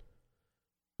violation.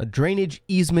 A drainage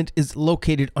easement is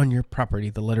located on your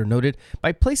property, the letter noted.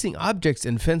 By placing objects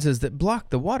and fences that block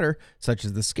the water, such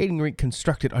as the skating rink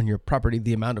constructed on your property,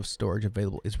 the amount of storage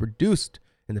available is reduced,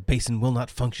 and the basin will not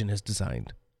function as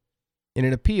designed. In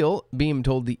an appeal, Beam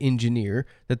told the engineer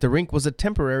that the rink was a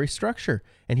temporary structure,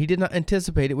 and he did not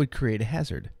anticipate it would create a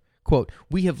hazard. Quote,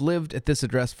 we have lived at this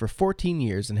address for 14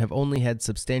 years and have only had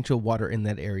substantial water in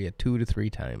that area 2 to 3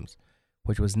 times,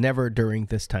 which was never during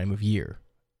this time of year.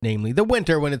 Namely, the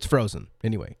winter when it's frozen.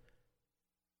 Anyway.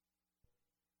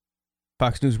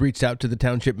 Fox News reached out to the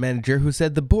township manager, who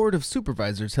said the board of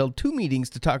supervisors held 2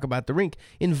 meetings to talk about the rink,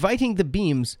 inviting the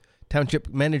Beams. Township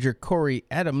manager Corey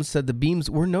Adams said the Beams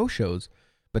were no-shows,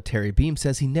 but Terry Beam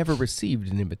says he never received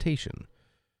an invitation.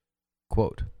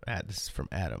 Quote, this is from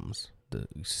Adams, the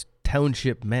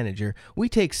township manager, we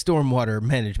take stormwater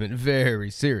management very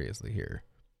seriously here.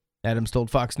 Adams told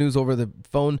Fox News over the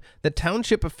phone that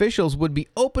township officials would be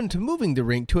open to moving the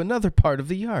rink to another part of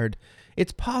the yard.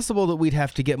 It's possible that we'd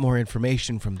have to get more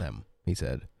information from them, he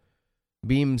said.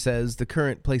 Beam says the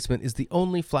current placement is the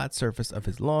only flat surface of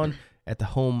his lawn at the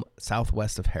home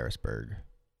southwest of Harrisburg.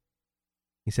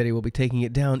 He said he will be taking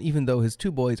it down even though his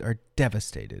 2 boys are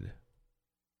devastated.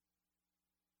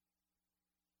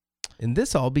 And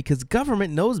this all because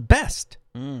government knows best.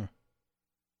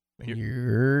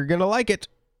 You're going to like it.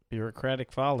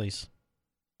 Bureaucratic follies.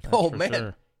 Oh, man.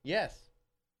 Sure. Yes.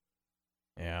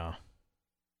 Yeah.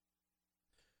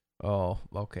 Oh,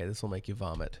 okay. This will make you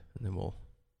vomit, and then we'll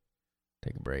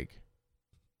take a break.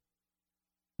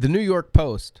 The New York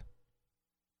Post.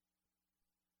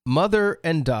 Mother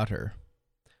and daughter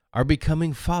are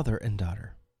becoming father and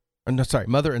daughter.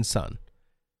 Mother and son.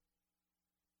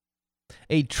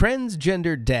 A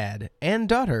transgender dad and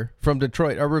daughter from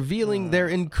Detroit are revealing their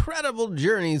incredible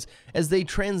journeys as they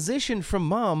transition from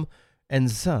mom and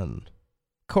son.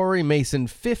 Corey Mason,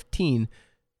 15,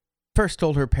 first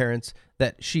told her parents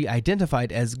that she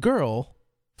identified as girl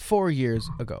 4 years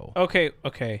ago. Okay.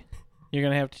 You're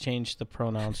going to have to change the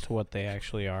pronouns to what they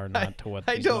actually are, not to what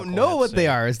I don't know what they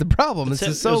are is the problem. This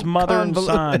is so mother and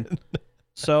son.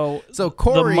 So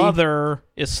Corey, the mother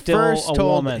is still first a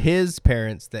told woman. His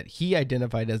parents that he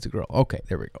identified as a girl. Okay,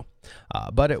 there we go.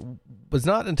 But it was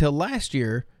not until last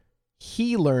year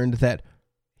he learned that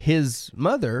his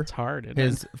mother, it's hard, isn't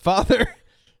his it?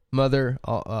 mother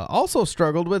also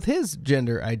struggled with his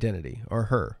gender identity, or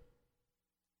her.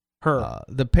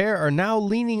 The pair are now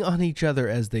leaning on each other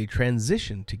as they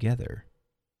transition together.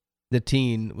 The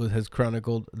teen has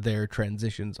chronicled their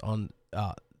transitions on...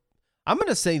 I'm going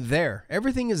to say there.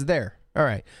 Everything is there. All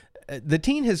right. The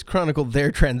teen has chronicled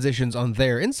their transitions on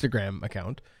their Instagram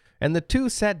account, and the two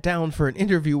sat down for an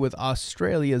interview with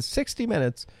Australia's 60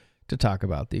 Minutes to talk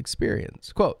about the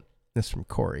experience. Quote, this is from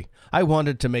Corey. I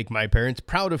wanted to make my parents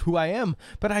proud of who I am,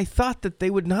 but I thought that they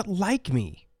would not like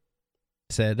me,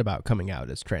 said about coming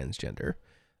out as transgender.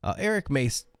 Eric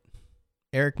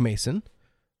Mason,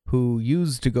 who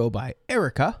used to go by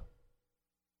Erica,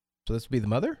 so this would be the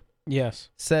mother? Yes.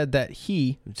 Said that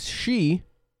she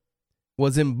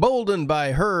was emboldened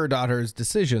by her daughter's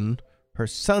decision, her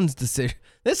son's decision.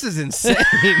 This is insane.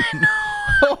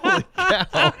 Holy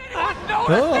cow.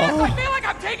 I feel like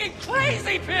I'm taking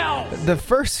crazy pills. The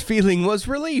first feeling was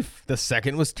relief. The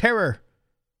second was terror.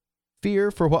 Fear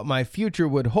for what my future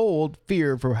would hold.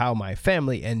 Fear for how my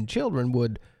family and children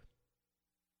would.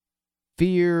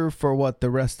 Fear for what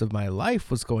the rest of my life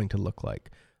was going to look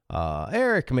like.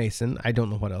 Eric Mason, I don't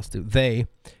know what else to do,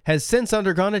 has since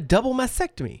undergone a double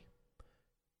mastectomy.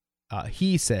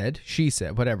 She said,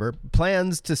 whatever,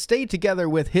 plans to stay together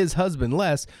with his husband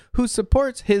Les, who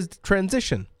supports his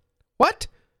transition. What?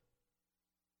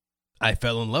 I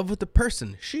fell in love with the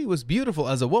person. She was beautiful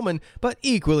as a woman, but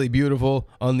equally beautiful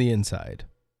on the inside.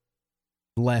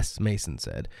 Les Mason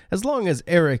said, as long as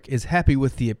Eric is happy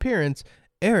with the appearance,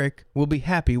 Eric will be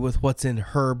happy with what's in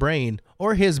her brain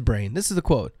or his brain. This is the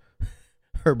quote.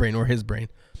 Her brain or his brain.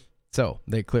 So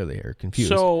they clearly are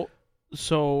confused.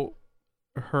 So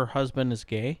her husband is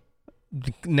gay?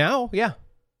 Now, yeah.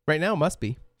 Right now must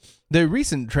be. The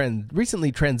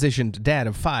recently transitioned dad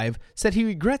of 5 said he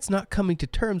regrets not coming to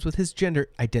terms with his gender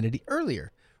identity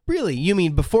earlier. Really? You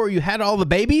mean before you had all the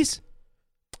babies?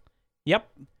 Yep.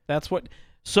 That's what.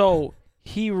 So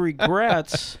he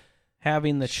regrets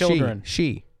having the children.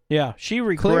 She. Yeah, she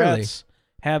regrets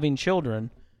having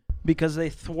children because they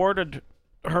thwarted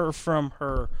her from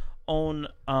her own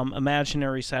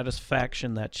imaginary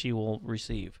satisfaction that she will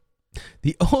receive.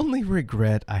 The only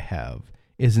regret I have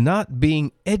is not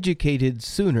being educated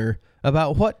sooner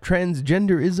about what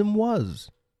transgenderism was,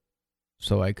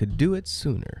 so I could do it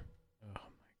sooner. Oh,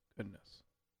 my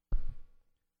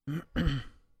goodness.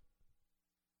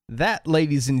 That,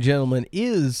 ladies and gentlemen,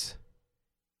 is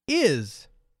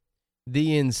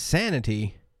the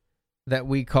insanity that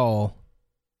we call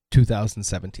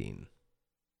 2017.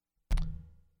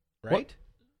 Right?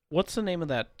 What's the name of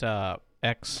that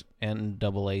ex-NAACP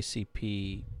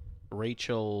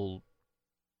Rachel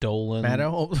Dolan?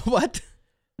 What?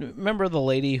 Remember the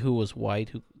lady who was white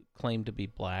who claimed to be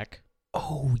black?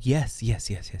 Oh, yes.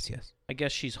 I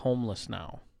guess she's homeless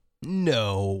now.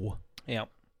 No. Yeah.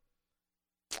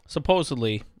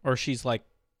 Supposedly, or she's like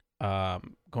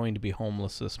going to be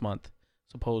homeless this month,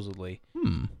 supposedly.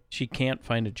 She can't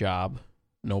find a job.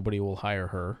 Nobody will hire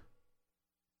her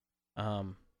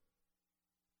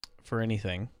for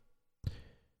anything.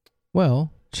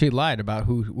 Well, she lied about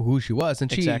who she was,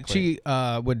 and she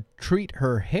would treat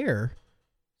her hair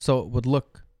so it would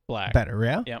look black better,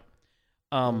 yeah? Yep.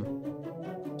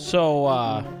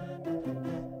 So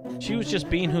she was just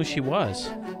being who she was.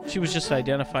 She was just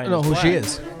identifying as who black. she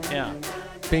is. Yeah.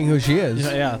 Being who she is.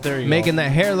 Yeah, there you go. Making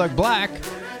that hair look black.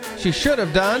 She should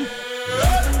have done.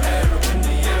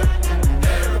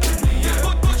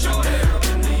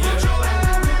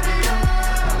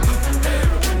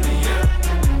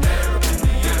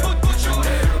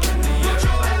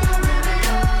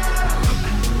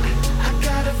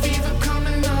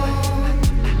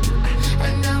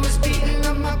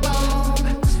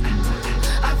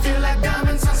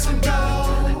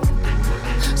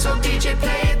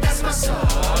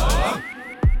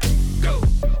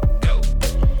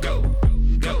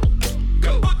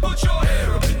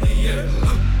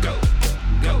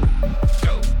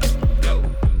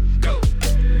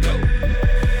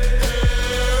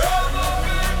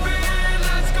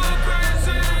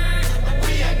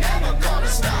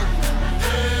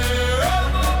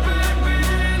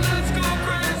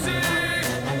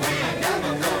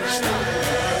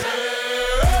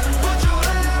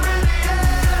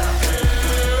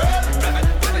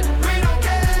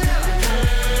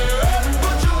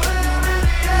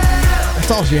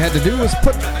 All she had to do was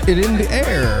put it in the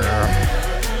air.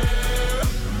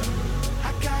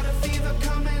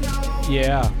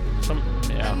 Yeah.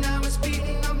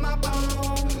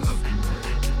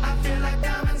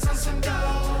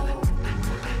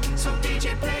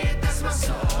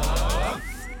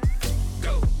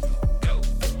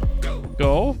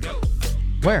 Go?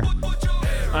 Where?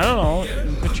 I don't know.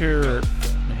 Put your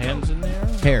hands in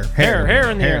there.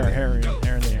 Hair in the air. Hair in the air.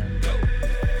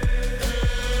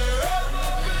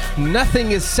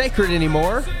 Nothing is sacred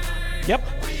anymore. Yep.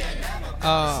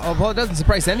 Well, it doesn't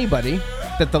surprise anybody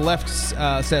that the left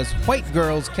says white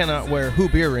girls cannot wear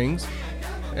hoop earrings.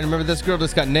 And remember, this girl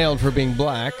just got nailed for being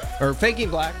black, or faking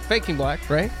black,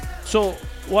 right? So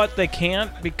what, they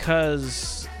can't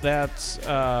because that's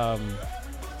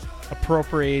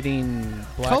appropriating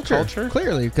black culture?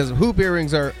 Clearly, because hoop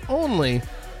earrings are only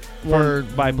for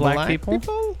by black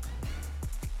people?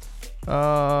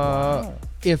 Wow.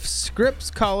 If Scripps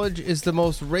College is the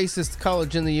most racist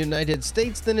college in the United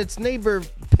States, then its neighbor,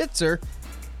 Pitzer,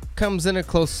 comes in a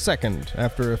close second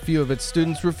after a few of its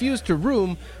students refused to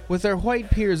room with their white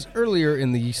peers earlier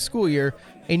in the school year.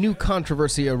 A new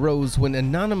controversy arose when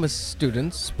anonymous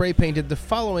students spray-painted the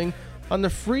following on the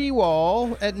free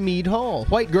wall at Meade Hall.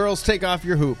 White girls, take off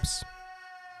your hoops.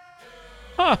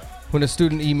 Huh. When a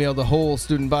student emailed the whole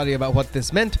student body about what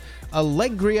this meant,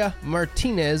 Alegria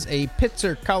Martinez, a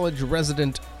Pitzer College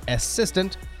resident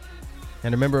assistant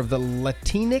and a member of the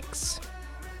Latinx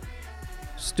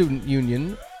Student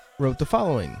Union, wrote the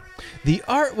following. The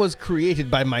art was created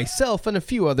by myself and a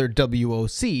few other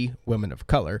WOC, women of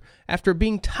color, after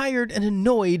being tired and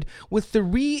annoyed with the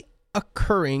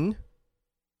reoccurring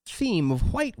theme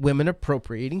of white women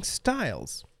appropriating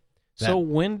styles. So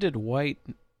when did white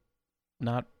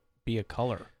not be a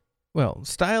color? Well,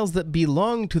 styles that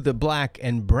belong to the black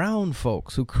and brown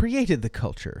folks who created the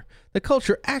culture. The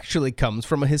culture actually comes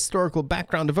from a historical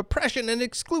background of oppression and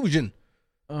exclusion.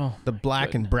 Oh, the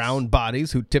black and brown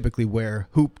bodies who typically wear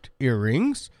hooped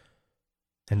earrings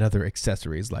and other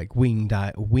accessories like winged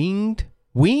eyeliner,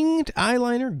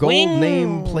 gold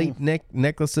nameplate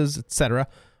necklaces, etc.,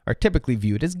 are typically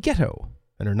viewed as ghetto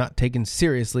and are not taken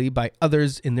seriously by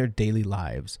others in their daily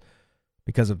lives.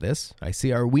 Because of this, I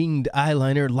see our winged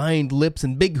eyeliner, lined lips,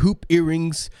 and big hoop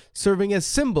earrings serving as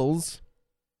symbols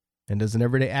and as an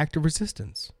everyday act of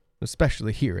resistance,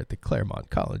 especially here at the Claremont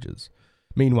colleges.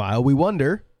 Meanwhile, we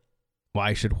wonder,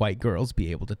 why should white girls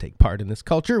be able to take part in this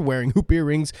culture, wearing hoop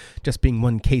earrings just being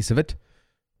one case of it,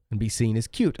 and be seen as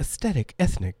cute, aesthetic,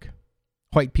 ethnic?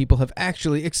 White people have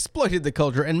actually exploited the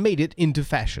culture and made it into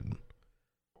fashion.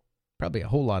 Probably a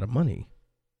whole lot of money.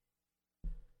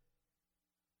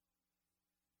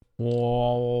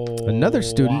 Whoa. Another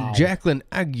student, Wow. Jacqueline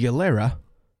Aguilera,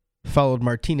 followed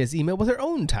Martinez's email with her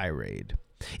own tirade.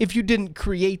 If you didn't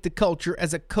create the culture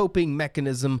as a coping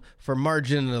mechanism for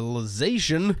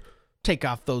marginalization, take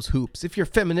off those hoops. If your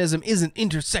feminism isn't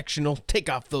intersectional, take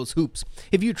off those hoops.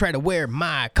 If you try to wear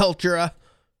my cultura,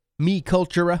 me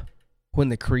cultura, when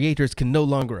the creators can no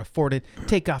longer afford it,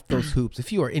 take off those hoops.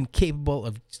 If you are incapable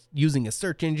of using a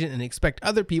search engine and expect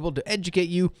other people to educate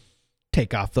you,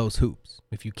 take off those hoops.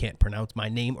 If you can't pronounce my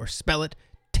name or spell it,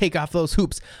 take off those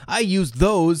hoops. I used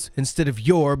those instead of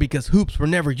your because hoops were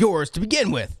never yours to begin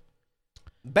with.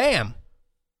 Bam.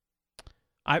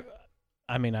 I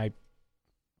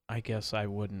guess I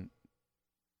wouldn't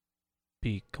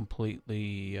be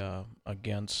completely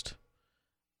against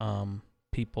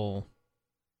people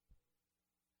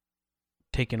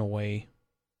taking away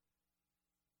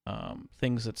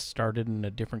things that started in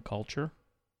a different culture.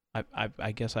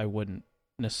 I guess I wouldn't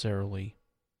necessarily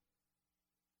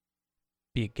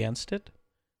be against it.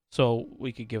 So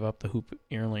we could give up the hoop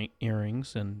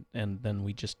earrings and then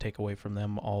we just take away from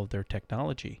them all of their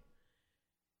technology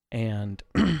and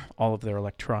all of their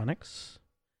electronics.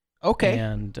 Okay.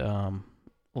 And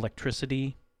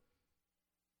electricity,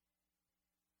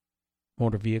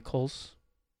 motor vehicles,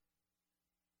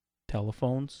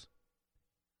 telephones,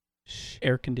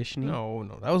 air conditioning.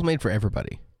 No, that was made for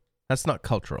everybody. That's not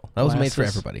cultural. That was made for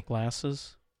everybody.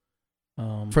 Glasses.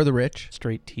 For the rich.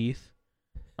 Straight teeth.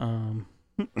 I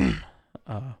don't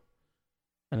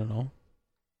know.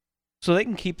 So they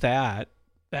can keep that.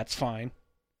 That's fine.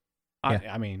 Yeah.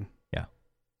 I mean. Yeah.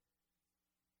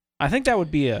 I think that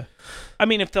would be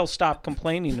if they'll stop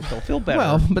complaining, if they'll feel better.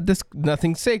 Well, but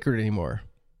nothing's sacred anymore.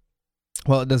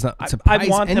 Well, it does not surprise I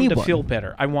want anyone. them to feel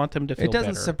better. I want them to feel better. It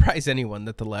doesn't surprise anyone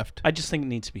that the left I just think it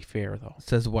needs to be fair, though.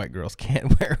 says white girls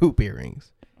can't wear hoop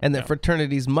earrings, and that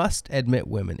fraternities must admit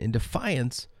women in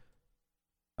defiance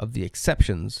of the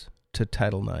exceptions to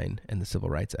Title IX and the Civil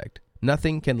Rights Act.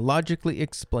 Nothing can logically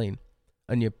explain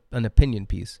an opinion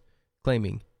piece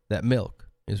claiming that milk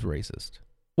is racist.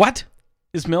 What?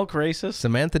 Is milk racist?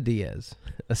 Samantha Diaz,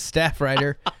 a staff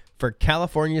writer for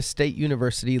California State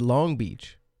University, Long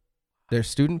Beach, their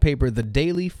student paper, The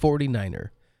Daily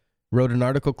 49er, wrote an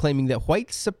article claiming that white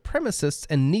supremacists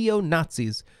and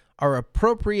neo-Nazis are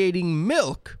appropriating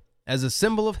milk as a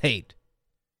symbol of hate.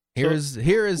 Here is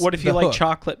what if you like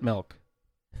chocolate milk?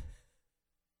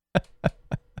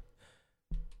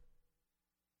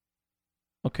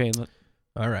 Okay.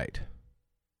 All right.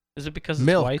 Is it because it's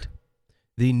milk, white?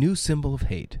 The new symbol of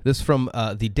hate. This from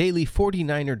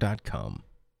thedaily49er.com.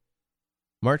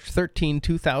 March 13,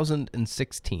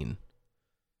 2016.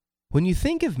 When you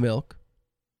think of milk,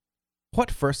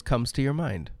 what first comes to your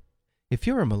mind? If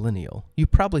you're a millennial, you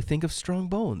probably think of Strong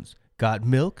Bones, Got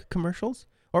Milk commercials,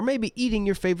 or maybe eating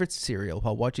your favorite cereal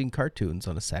while watching cartoons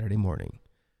on a Saturday morning.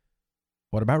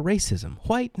 What about racism,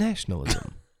 white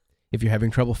nationalism? If you're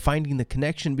having trouble finding the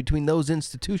connection between those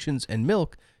institutions and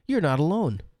milk, you're not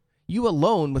alone. You,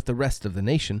 alone with the rest of the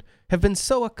nation, have been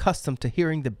so accustomed to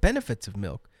hearing the benefits of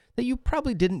milk that you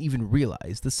probably didn't even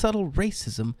realize the subtle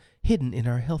racism hidden in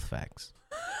our health facts.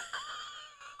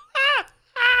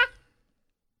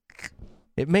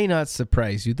 It may not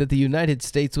surprise you that the United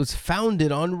States was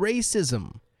founded on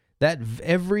racism, that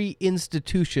every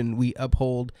institution we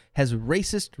uphold has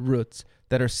racist roots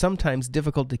that are sometimes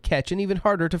difficult to catch and even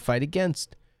harder to fight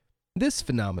against. This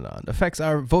phenomenon affects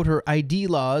our voter ID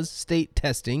laws, state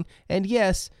testing, and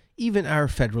yes, even our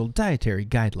federal dietary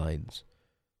guidelines.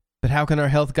 But how can our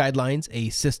health guidelines, a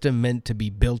system meant to be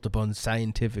built upon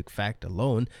scientific fact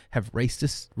alone, have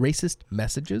racist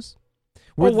messages?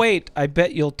 Wait, I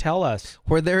bet you'll tell us.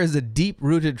 Where there is a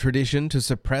deep-rooted tradition to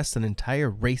suppress an entire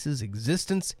race's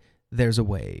existence, there's a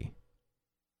way.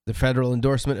 The federal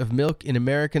endorsement of milk in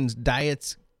Americans'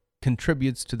 diets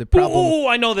contributes to the problem. Oh,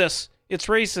 I know this. It's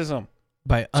racism.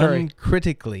 By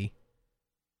uncritically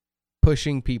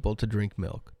pushing people to drink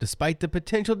milk, despite the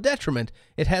potential detriment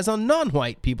it has on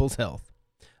non-white people's health.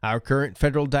 Our current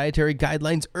federal dietary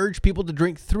guidelines urge people to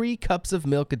drink 3 cups of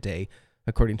milk a day,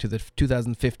 according to the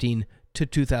 2015 to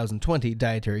 2020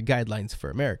 dietary guidelines for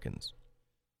Americans.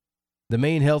 The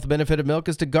main health benefit of milk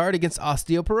is to guard against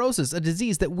osteoporosis, a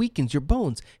disease that weakens your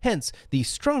bones, hence the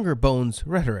stronger bones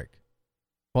rhetoric.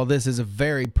 While this is a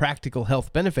very practical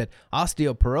health benefit,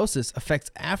 osteoporosis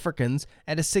affects Africans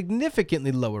at a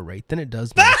significantly lower rate than it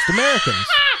does most Americans.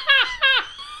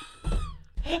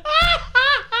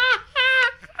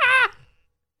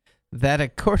 That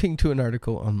according to an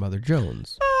article on Mother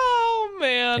Jones. Oh,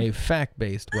 man. A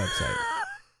fact-based website.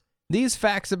 These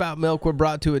facts about milk were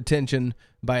brought to attention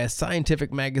by a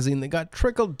scientific magazine that got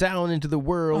trickled down into the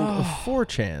world of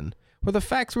 4chan, where the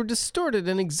facts were distorted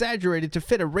and exaggerated to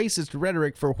fit a racist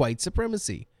rhetoric for white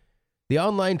supremacy. The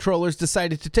online trollers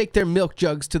decided to take their milk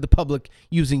jugs to the public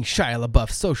using Shia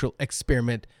Labeouf's social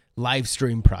experiment live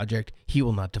stream project, He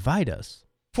Will Not Divide Us.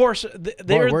 We're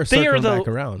circling back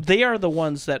around. They are the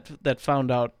ones that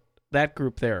found out that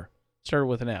group there started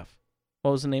with an F.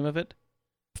 What was the name of it?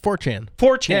 4chan.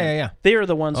 4chan. Yeah. They are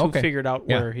the ones who figured out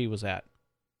where he was at.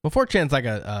 Well, 4chan's like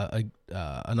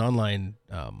an online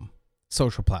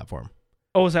social platform.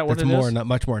 Oh, is that what it is?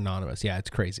 Much more anonymous. Yeah,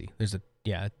 it's crazy. There's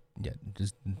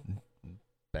just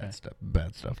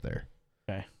bad stuff there.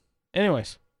 Okay.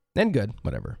 Anyways. And good,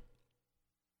 whatever.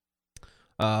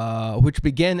 Which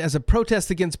began as a protest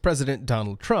against President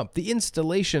Donald Trump. The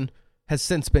installation has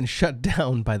since been shut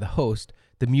down by the host,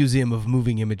 the Museum of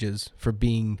Moving Images, for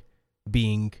being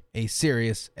a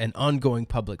serious and ongoing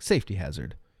public safety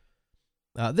hazard.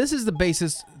 This is the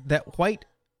basis that white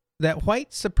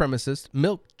supremacist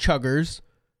milk chuggers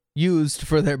used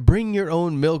for their bring your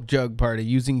own milk jug party,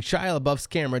 using Shia Labeouf's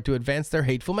camera to advance their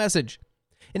hateful message.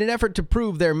 In an effort to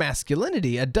prove their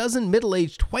masculinity, a dozen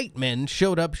middle-aged white men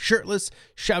showed up shirtless,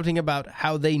 shouting about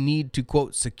how they need to,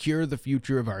 quote, secure the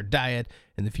future of our diet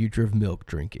and the future of milk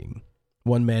drinking.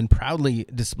 One man proudly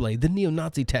displayed the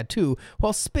neo-Nazi tattoo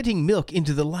while spitting milk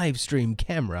into the live stream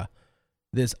camera.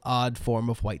 This odd form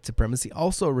of white supremacy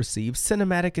also received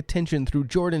cinematic attention through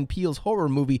Jordan Peele's horror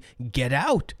movie Get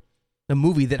Out, a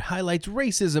movie that highlights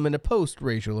racism in a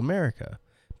post-racial America.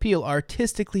 Peele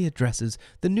artistically addresses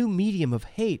the new medium of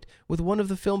hate with one of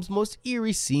the film's most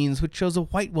eerie scenes, which shows a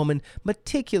white woman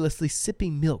meticulously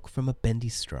sipping milk from a bendy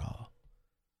straw.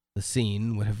 The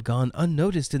scene would have gone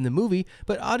unnoticed in the movie,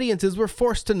 but audiences were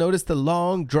forced to notice the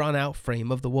long, drawn-out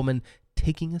frame of the woman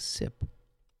taking a sip.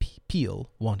 Peele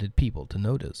wanted people to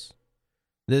notice.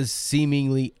 These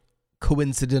seemingly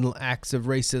coincidental acts of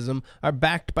racism are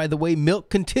backed by the way milk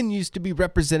continues to be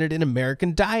represented in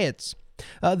American diets.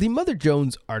 The Mother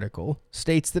Jones article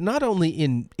states that not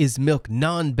only is milk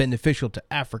non-beneficial to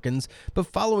Africans, but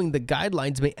following the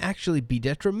guidelines may actually be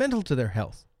detrimental to their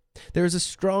health. There is a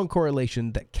strong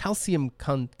correlation that calcium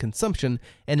consumption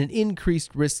and an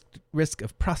increased risk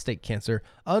of prostate cancer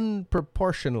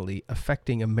unproportionally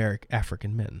affecting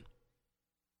African men.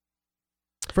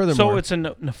 Furthermore, so it's a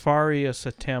nefarious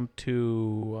attempt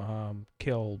to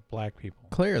kill black people.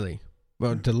 Clearly.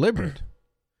 Well, deliberate.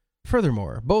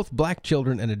 Furthermore, both black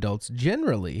children and adults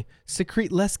generally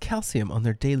secrete less calcium on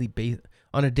a daily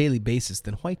basis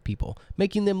than white people,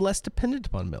 making them less dependent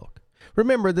upon milk.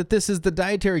 Remember that this is the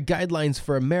dietary guidelines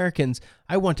for Americans.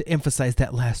 I want to emphasize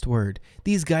that last word.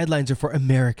 These guidelines are for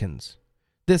Americans.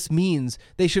 This means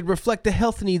they should reflect the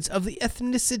health needs of the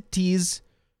ethnicities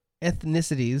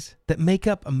that make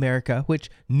up America,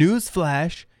 which,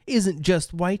 newsflash, isn't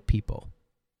just white people.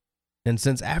 And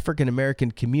since the African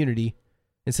American community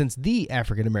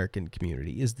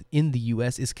is in the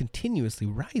U.S. is continuously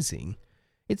rising,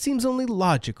 it seems only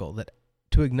logical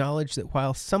to acknowledge that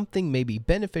while something may be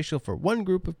beneficial for one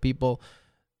group of people,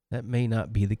 that may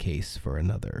not be the case for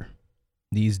another.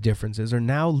 These differences are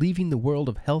now leaving the world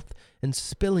of health and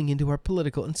spilling into our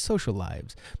political and social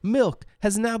lives. Milk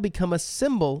has now become a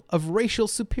symbol of racial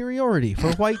superiority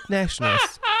for white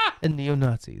nationalists and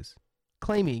neo-Nazis,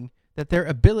 claiming that their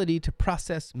ability to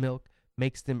process milk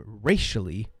makes them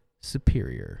racially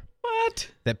superior.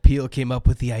 What? That Peele came up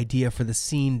with the idea for the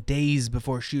scene days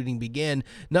before shooting began,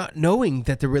 not knowing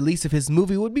that the release of his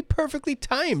movie would be perfectly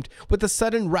timed with the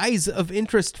sudden rise of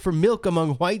interest for milk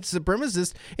among white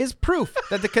supremacists, is proof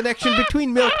that the connection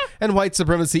between milk and white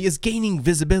supremacy is gaining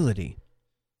visibility.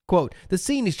 Quote, "The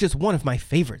scene is just one of my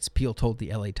favorites," Peele told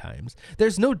the LA Times.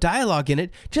 "There's no dialogue in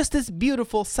it, just this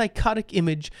beautiful, psychotic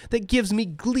image that gives me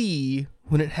glee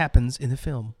when it happens in the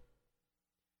film."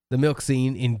 The milk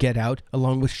scene in Get Out,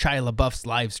 along with Shia LaBeouf's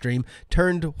live stream,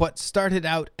 turned what started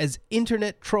out as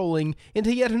internet trolling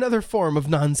into yet another form of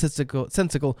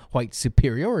nonsensical white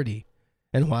superiority.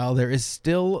 And while there is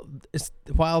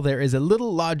a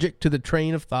little logic to the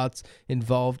train of thoughts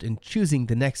involved in choosing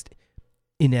the next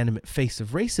inanimate face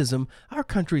of racism, our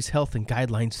country's health and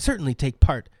guidelines certainly take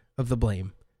part of the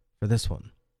blame for this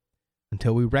one.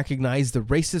 Until we recognize the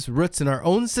racist roots in our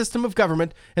own system of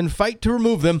government and fight to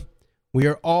remove them, we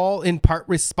are all in part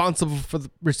responsible for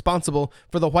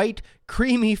the white,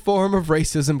 creamy form of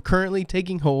racism currently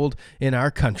taking hold in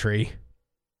our country.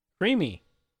 Creamy.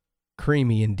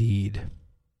 Creamy indeed.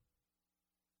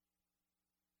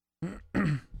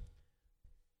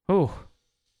 Oh.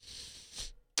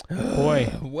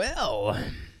 Boy. Well.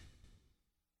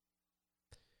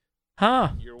 Huh.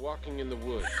 You're walking in the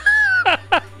woods.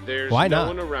 There's Why no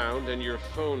not? one around and your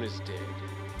phone is dead.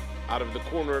 Out of the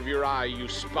corner of your eye, you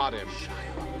spot him.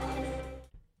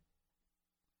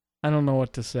 I don't know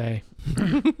what to say.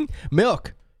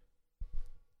 Milk.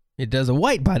 It does a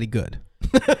white body good.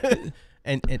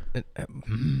 and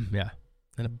yeah.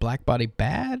 And a black body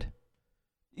bad?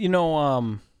 You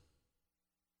know,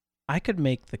 I could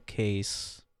make the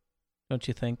case, don't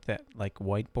you think, that like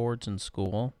whiteboards in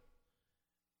school,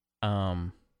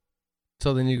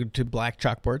 so then you go to black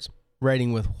chalkboards,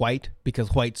 writing with white, because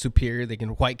white's superior.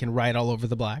 White can write all over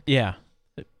the black. Yeah,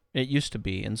 it used to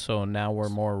be, and so now we're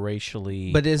more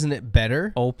racially But isn't it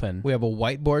better? open. We have a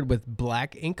whiteboard with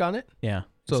black ink on it. Yeah.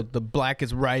 So the black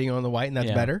is writing on the white, and that's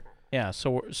Yeah. better? Yeah,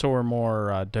 so we're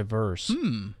more diverse.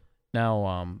 Hmm.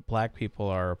 Now, black people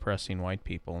are oppressing white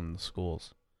people in the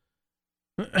schools.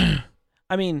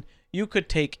 I mean, you could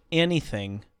take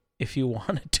anything if you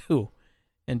wanted to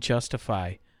and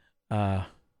justify. Wow.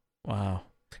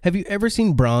 Have you ever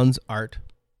seen bronze art?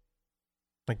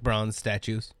 Like bronze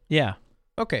statues? Yeah.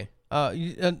 Okay.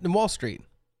 In Wall Street,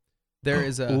 there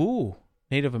is a... Ooh,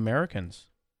 Native Americans.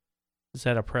 Is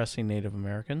that oppressing Native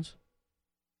Americans?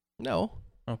 No.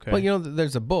 Okay. Well,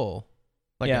 there's a bull.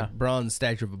 Like Yeah. a bronze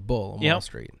statue of a bull on Yep. Wall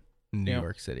Street in New Yep.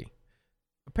 York City.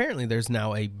 Apparently, there's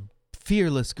now a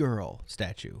fearless girl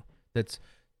statue that's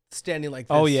standing like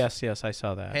this. Oh, yes, I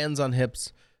saw that. Hands on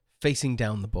hips, facing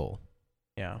down the bull.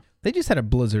 Yeah. They just had a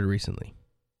blizzard recently.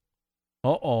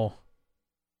 Uh-oh.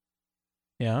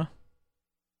 Yeah?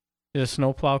 Did a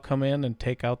snowplow come in and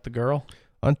take out the girl?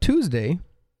 On Tuesday,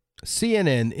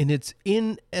 CNN, in its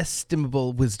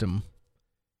inestimable wisdom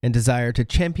and desire to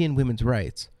champion women's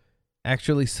rights,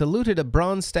 actually saluted a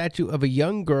bronze statue of a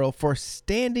young girl for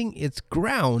standing its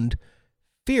ground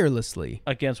fearlessly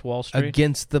Against Wall Street?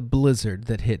 against the blizzard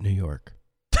that hit New York.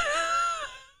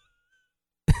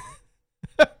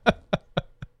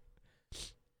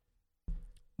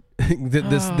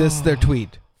 This their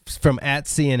tweet from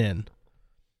 @CNN.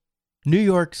 New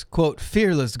York's, quote,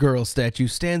 fearless girl statue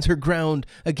stands her ground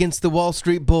against the Wall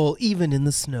Street bull, even in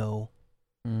the snow.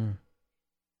 Mm.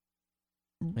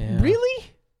 Yeah.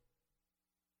 Really?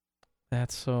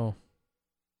 That's so...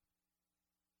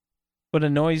 But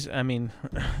annoys... I mean,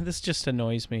 this just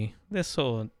annoys me.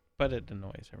 But it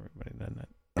annoys everybody, doesn't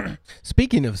it?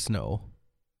 Speaking of snow,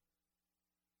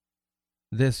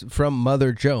 this from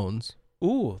Mother Jones.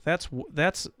 Ooh, that's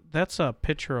a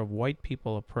picture of white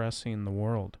people oppressing the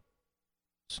world.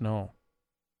 Snow.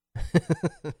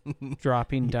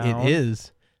 Dropping down. It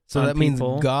is. So on that means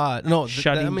people, God. No,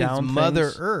 shutting that means down Mother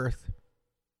things. Earth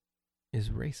is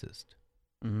racist.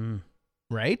 Mm,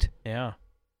 Right? yeah.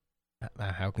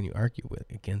 How can you argue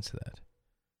against that?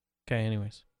 Okay,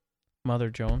 anyways. Mother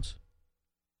Jones.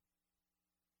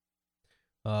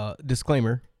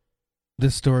 Disclaimer.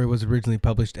 This story was originally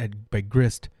published by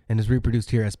Grist and is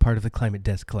reproduced here as part of the Climate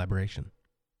Desk collaboration.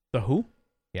 The who?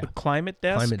 Yeah. The Climate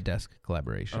Desk? Climate Desk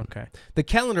collaboration. Okay. The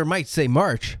calendar might say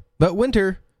March, but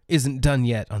winter isn't done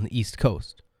yet on the East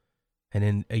Coast. And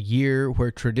in a year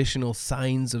where traditional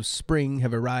signs of spring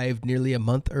have arrived nearly a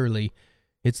month early,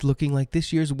 it's looking like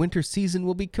this year's winter season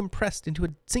will be compressed into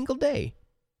a single day,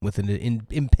 with an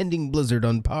impending blizzard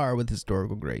on par with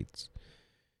historical greats.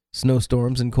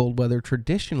 Snowstorms and cold weather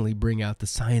traditionally bring out the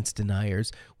science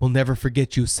deniers. We'll never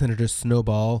forget you, Senator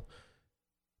Snowball.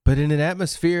 But in an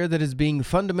atmosphere that is being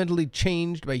fundamentally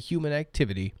changed by human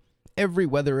activity, every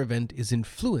weather event is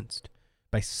influenced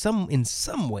in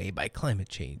some way by climate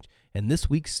change, and this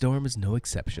week's storm is no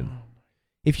exception.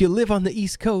 If you live on the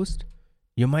East Coast,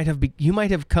 you might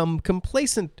have come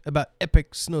complacent about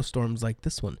epic snowstorms like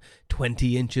this one.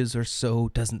 20 inches or so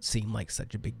doesn't seem like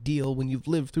such a big deal when you've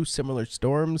lived through similar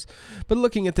storms, but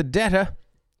looking at the data,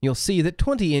 you'll see that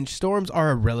 20-inch storms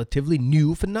are a relatively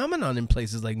new phenomenon in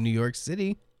places like New York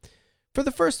City. For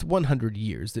the first 100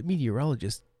 years that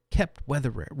meteorologists kept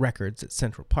weather records at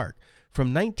Central Park,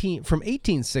 from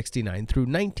 1869 through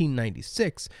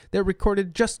 1996, they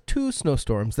recorded just 2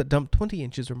 snowstorms that dumped 20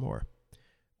 inches or more.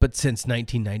 But since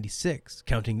 1996,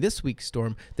 counting this week's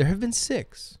storm, there have been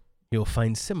 6. You'll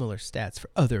find similar stats for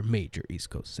other major East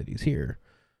Coast cities here.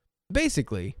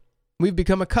 Basically, we've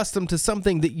become accustomed to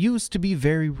something that used to be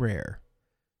very rare.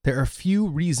 There are few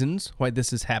reasons why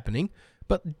this is happening,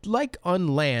 but like on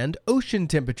land, ocean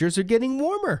temperatures are getting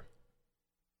warmer.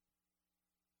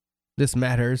 This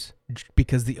matters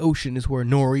because the ocean is where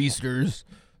nor'easters,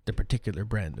 the particular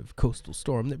brand of coastal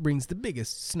storm that brings the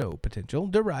biggest snow potential,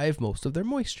 derive most of their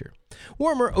moisture.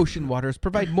 Warmer ocean waters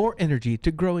provide more energy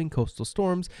to growing coastal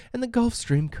storms, and the Gulf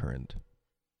Stream current,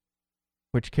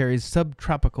 which carries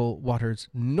subtropical waters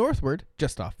northward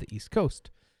just off the east coast,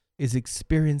 is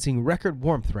experiencing record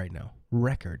warmth right now.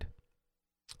 Record.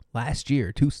 Last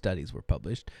year, 2 studies were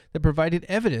published that provided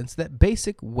evidence that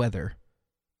basic weather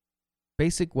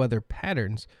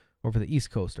patterns over the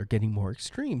East Coast are getting more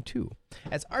extreme, too.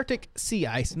 As Arctic sea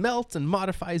ice melts and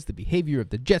modifies the behavior of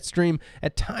the jet stream,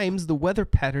 at times the weather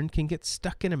pattern can get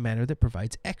stuck in a manner that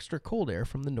provides extra cold air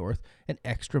from the north and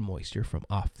extra moisture from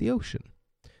off the ocean,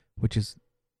 which is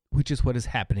what is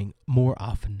happening more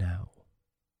often now.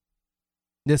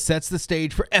 This sets the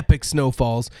stage for epic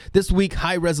snowfalls. This week,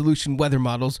 high-resolution weather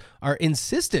models are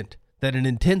insistent that an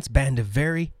intense band of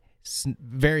very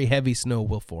heavy snow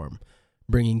will form,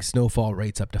 bringing snowfall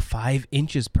rates up to 5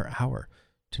 inches per hour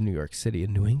to New York City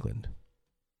and New England.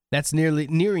 That's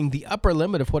nearing the upper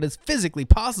limit of what is physically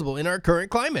possible in our current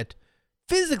climate.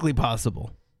 Physically possible.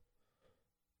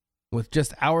 With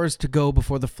just hours to go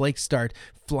before the flakes start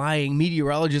flying,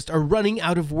 meteorologists are running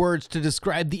out of words to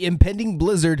describe the impending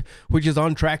blizzard, which is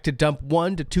on track to dump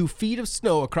 1 to 2 feet of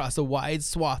snow across a wide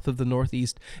swath of the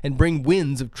Northeast and bring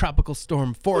winds of tropical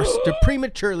storm force to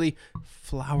prematurely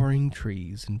flowering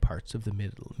trees in parts of the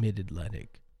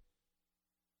mid-Atlantic.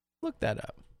 Look that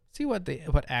up. See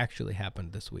what actually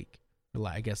happened this week.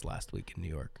 I guess last week in New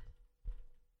York.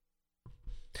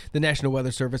 The National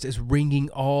Weather Service is ringing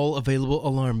all available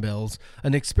alarm bells.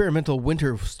 An experimental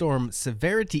winter storm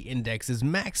severity index is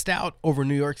maxed out over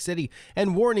New York City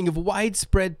and warning of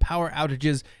widespread power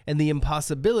outages and the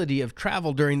impossibility of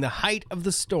travel during the height of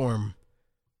the storm.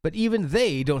 But even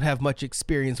they don't have much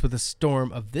experience with a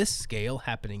storm of this scale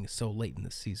happening so late in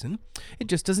the season. It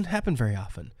just doesn't happen very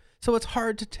often, so it's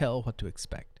hard to tell what to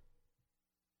expect.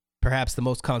 Perhaps the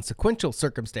most consequential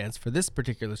circumstance for this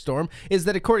particular storm is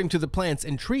that according to the plants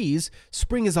and trees,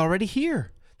 spring is already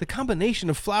here. The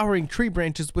combination of flowering tree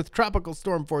branches with tropical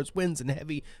storm force winds and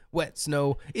heavy, wet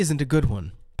snow isn't a good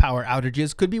one. Power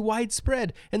outages could be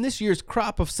widespread, and this year's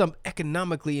crop of some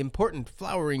economically important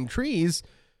flowering trees,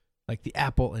 like the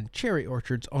apple and cherry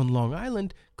orchards on Long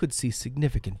Island, could see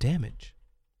significant damage.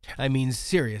 I mean,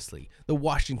 seriously, the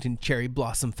Washington Cherry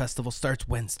Blossom Festival starts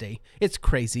Wednesday. It's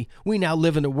crazy. We now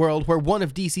live in a world where one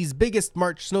of DC's biggest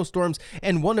March snowstorms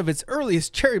and one of its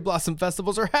earliest cherry blossom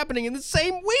festivals are happening in the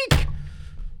same week.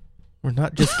 We're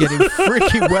not just getting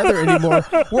freaky weather anymore.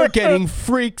 We're getting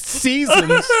freak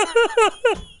seasons.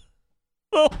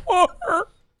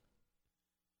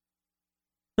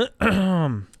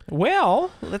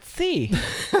 Well, let's see.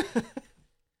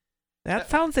 That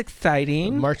sounds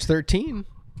exciting. March 13.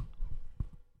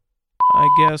 I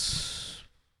guess.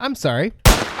 I'm sorry.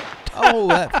 Oh,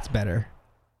 that's better.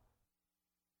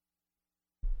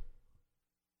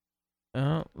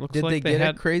 Looks Did like they get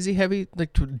had a crazy heavy,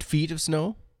 like feet of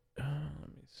snow? Let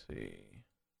me see.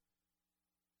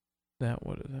 That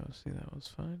was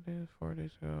 5 days, 4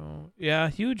 days ago. Yeah,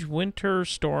 huge winter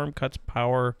storm cuts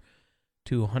power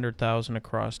to 100,000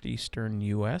 across eastern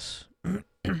U.S.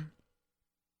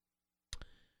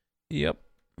 Yep.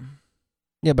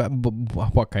 Yeah, but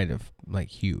what kind of, like,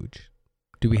 huge?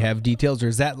 Do we have details, or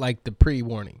is that like the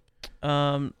pre-warning?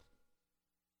 There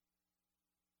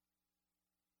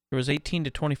was 18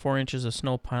 to 24 inches of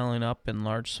snow piling up in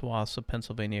large swaths of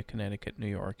Pennsylvania, Connecticut, New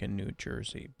York, and New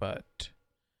Jersey. But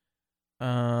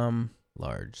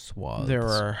large swaths. There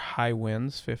are high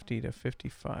winds, 50 to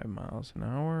 55 miles an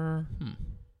hour.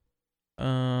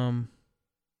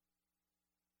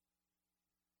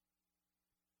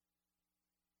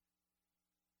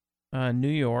 New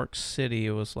York City,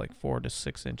 it was like 4 to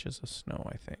 6 inches of snow,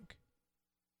 I think.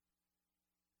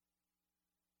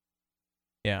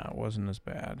 Yeah, it wasn't as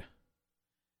bad.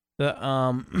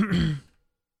 The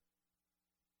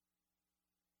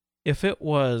if it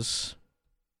was,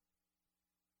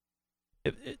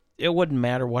 it wouldn't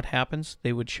matter what happens.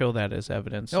 They would show that as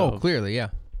evidence. Oh, clearly, yeah.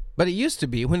 But it used to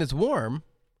be when it's warm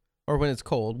or when it's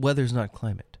cold, weather's not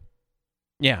climate.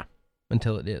 Yeah.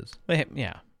 Until it is.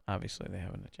 Yeah. Obviously, they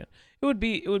have an agenda. It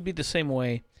would be the same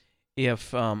way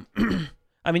if I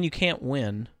mean, you can't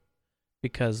win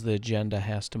because the agenda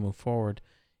has to move forward.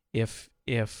 If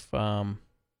you're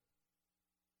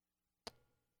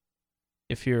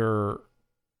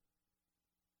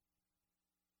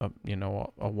a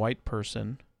white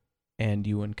person and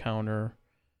you encounter,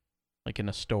 like in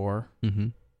a store,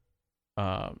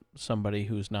 somebody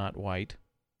who's not white,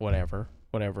 whatever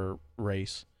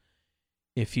race,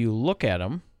 if you look at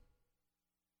them,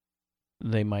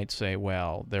 they might say,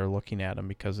 well, they're looking at them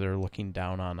because they're looking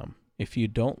down on them. If you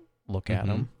don't look at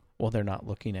them, well, they're not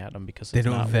looking at them because they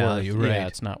don't value, right? Yeah,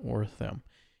 it's not worth them.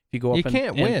 If you go up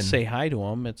and say hi to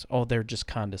them, it's, oh, they're just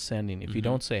condescending. If you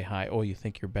don't say hi, oh, you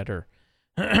think you're better.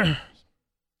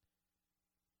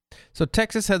 So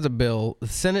Texas has a bill,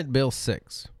 Senate Bill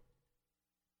 6,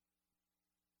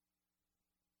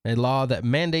 a law that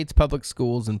mandates public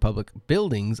schools and public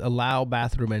buildings allow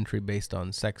bathroom entry based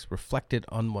on sex reflected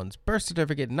on one's birth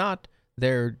certificate, not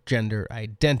their gender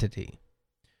identity.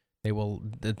 They will.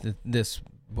 This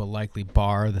will likely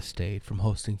bar the state from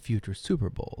hosting future Super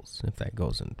Bowls if that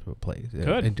goes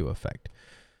into effect.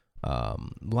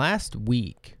 Last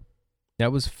week,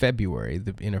 that was February.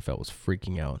 The NFL was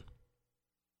freaking out.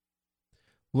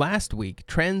 Last week,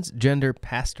 transgender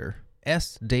pastor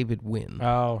S. David Wynn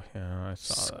I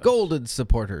saw scolded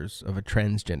supporters of a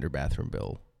transgender bathroom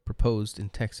bill proposed in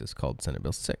Texas called Senate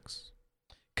Bill 6.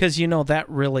 Because, that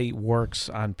really works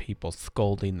on people,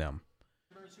 scolding them.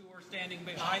 Who are standing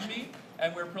behind me,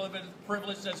 and we're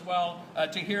privileged as well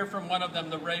to hear from one of them,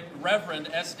 the Reverend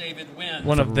S. David Wynn.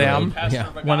 One of them? Pastor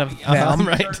of One of Agape them, Church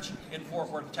right. in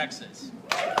Fort Worth, Texas.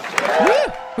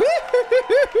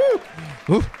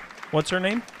 What's her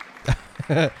name?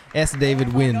 S.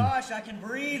 David Wynn. Oh my gosh, I can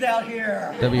breathe out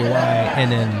here.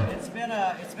 W-Y-N-N. It's been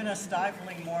a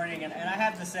stifling morning, and I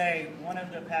have to say, one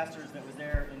of the pastors that was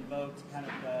there invoked kind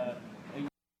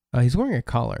of He's wearing a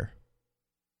collar.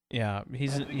 Yeah,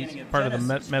 he's part of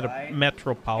the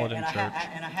Metropolitan Church,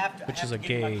 which is a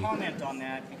gay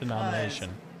denomination.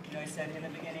 He said in the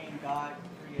beginning, God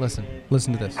created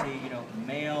Listen to this.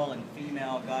 Male and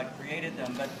female, God created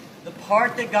them. But the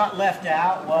part that got left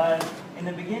out was, in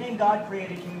the beginning, God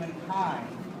created humankind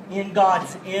in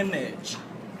God's image.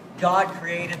 God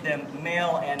created them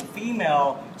male and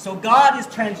female. So God is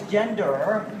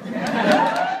transgender.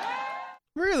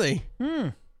 Really?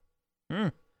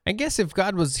 I guess if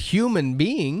God was human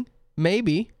being,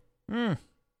 maybe. But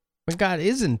God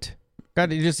isn't. God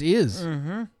just is.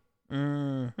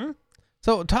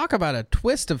 So talk about a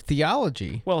twist of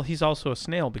theology. Well, he's also a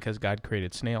snail because God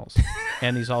created snails.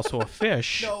 And he's also a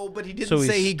fish. No, but he didn't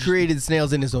say he created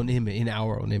snails in his own image, in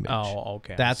our own image. Oh,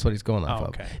 okay. That's what he's going off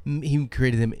of. He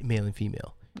created them male and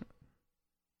female.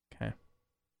 Okay.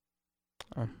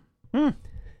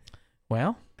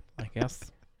 Well, I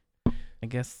guess,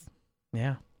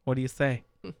 yeah. What do you say?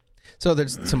 So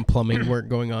there's some plumbing work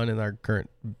going on in our current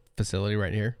facility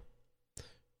right here.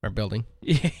 Our building.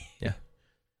 Yeah.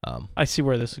 I see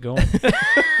where this is going.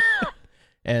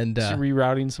 And just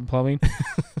rerouting some plumbing.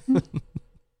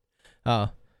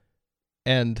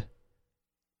 And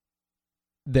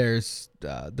there's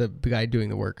the guy doing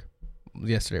the work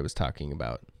yesterday was talking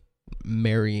about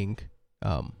marrying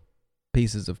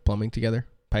pieces of plumbing together,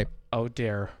 pipe. Oh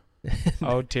dear.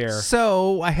 Oh dear.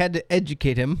 So I had to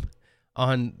educate him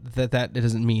on that it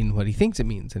doesn't mean what he thinks it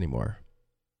means anymore.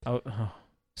 Oh.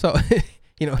 So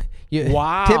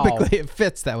wow. Typically it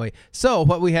fits that way. So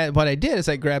what I did is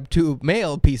I grabbed two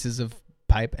male pieces of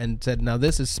pipe and said, now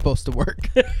this is supposed to work.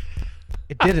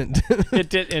 It didn't. It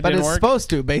didn't but it's work?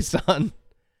 supposed to based on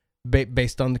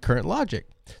the current logic.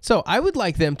 So I would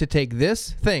like them to take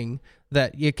this thing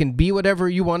that it can be whatever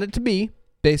you want it to be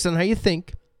based on how you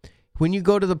think. When you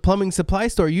go to the plumbing supply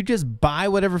store, you just buy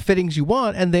whatever fittings you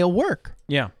want and they'll work.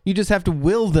 Yeah. You just have to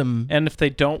will them. And if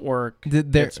they don't work,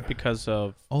 it's because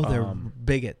of... Oh, they're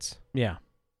bigots. Yeah.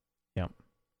 Yep.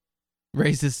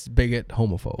 Racist, bigot,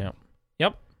 homophobe.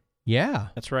 Yep. Yeah.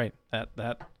 That's right.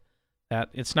 That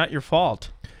it's not your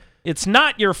fault. It's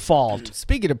not your fault.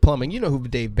 Speaking of plumbing, you know who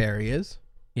Dave Barry is.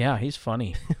 Yeah, he's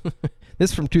funny.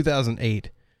 This is from 2008.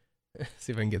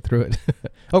 See if I can get through it.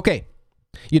 Okay.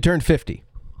 You turned 50.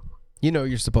 You know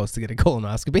you're supposed to get a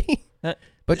colonoscopy,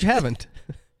 but you haven't.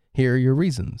 Here are your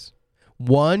reasons.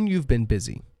 1, you've been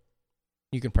busy.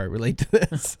 You can probably relate to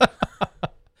this.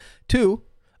 2,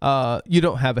 you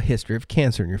don't have a history of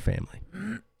cancer in your family.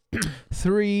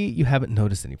 3, you haven't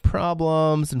noticed any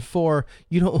problems. And 4,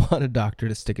 you don't want a doctor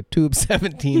to stick a tube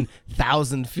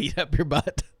 17,000 feet up your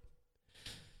butt.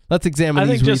 Let's examine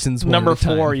these reasons one number at a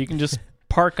time. 4. You can just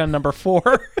park on number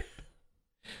 4.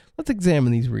 Let's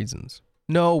examine these reasons.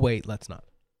 No, wait, let's not.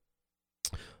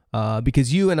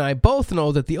 Because you and I both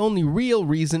know that the only real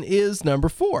reason is number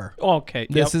 4. Okay.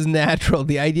 This is natural.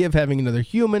 The idea of having another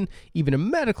human, even a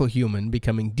medical human,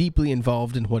 becoming deeply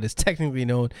involved in what is technically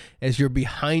known as your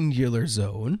behindular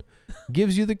zone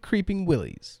gives you the creeping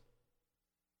willies.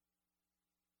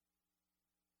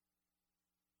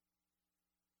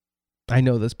 I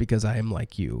know this because I am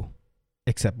like you.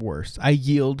 except worse. I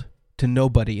yield to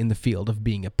nobody in the field of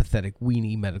being a pathetic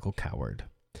weenie medical coward.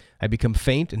 I become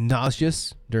faint and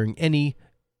nauseous during any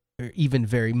or even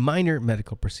very minor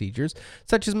medical procedures,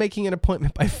 such as making an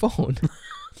appointment by phone.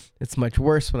 It's much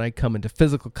worse when I come into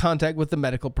physical contact with the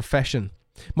medical profession.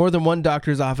 More than one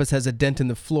doctor's office has a dent in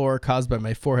the floor caused by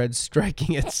my forehead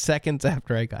striking it seconds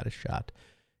after I got a shot.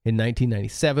 In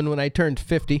 1997, when I turned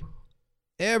 50,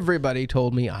 everybody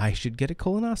told me I should get a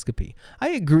colonoscopy. I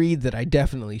agreed that I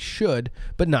definitely should,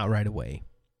 but not right away.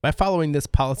 By following this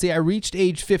policy, I reached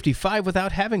age 55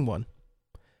 without having one.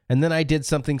 And then I did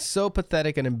something so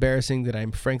pathetic and embarrassing that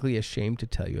I'm frankly ashamed to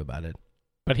tell you about it.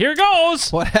 But here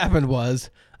goes! What happened was,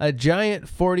 a giant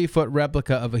 40-foot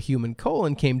replica of a human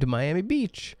colon came to Miami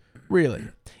Beach. Really.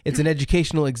 It's an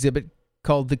educational exhibit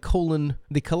called the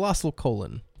Colossal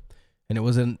Colon. And it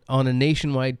was on a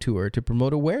nationwide tour to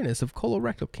promote awareness of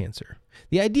colorectal cancer.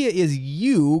 The idea is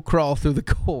you crawl through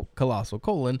the colossal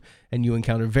colon, and you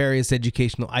encounter various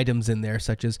educational items in there,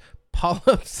 such as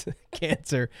polyps,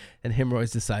 cancer, and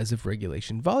hemorrhoids the size of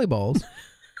regulation volleyballs.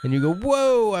 And you go,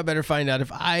 whoa, I better find out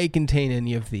if I contain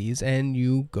any of these, and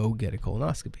you go get a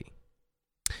colonoscopy.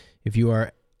 If you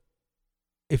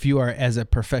are as a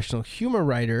professional humor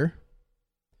writer,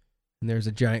 and there's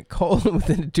a giant colon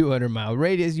within a 200-mile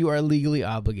radius, you are legally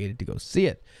obligated to go see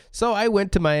it. So I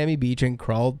went to Miami Beach and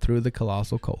crawled through the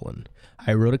colossal colon.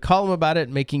 I wrote a column about it,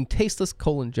 making tasteless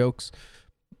colon jokes,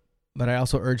 but I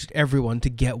also urged everyone to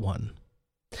get one.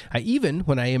 I even,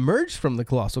 when I emerged from the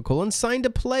colossal colon, signed a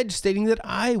pledge stating that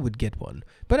I would get one.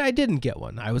 But I didn't get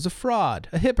one. I was a fraud,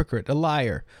 a hypocrite, a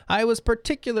liar. I was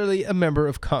particularly a member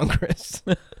of Congress.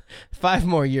 5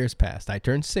 more years passed. I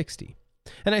turned 60.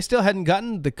 And I still hadn't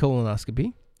gotten the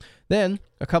colonoscopy. Then,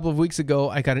 a couple of weeks ago,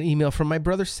 I got an email from my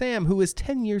brother Sam, who is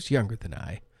 10 years younger than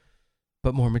I,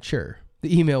 but more mature.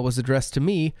 The email was addressed to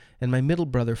me and my middle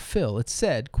brother Phil. It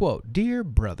said, quote, "Dear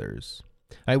brothers,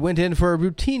 I went in for a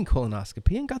routine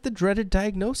colonoscopy and got the dreaded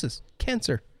diagnosis,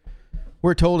 cancer.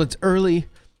 We're told it's early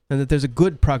and that there's a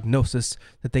good prognosis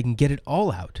that they can get it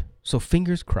all out, so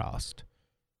fingers crossed.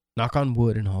 Knock on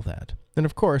wood and all that. And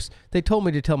of course, they told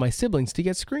me to tell my siblings to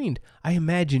get screened. I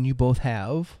imagine you both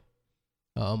have."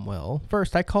 Well,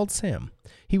 first I called Sam.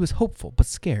 He was hopeful but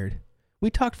scared.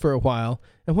 We talked for a while,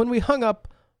 and when we hung up,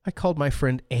 I called my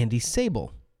friend Andy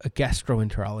Sable, a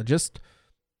gastroenterologist,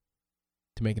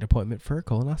 to make an appointment for a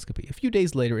colonoscopy. A few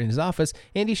days later in his office,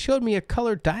 Andy showed me a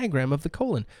colored diagram of the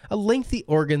colon, a lengthy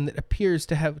organ that appears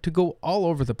to have to go all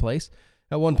over the place,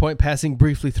 at one point passing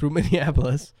briefly through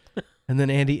Minneapolis. And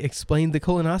then Andy explained the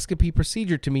colonoscopy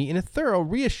procedure to me in a thorough,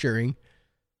 reassuring,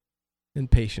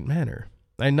 and patient manner.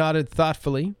 I nodded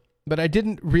thoughtfully, but I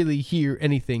didn't really hear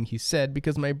anything he said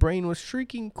because my brain was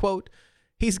shrieking, quote,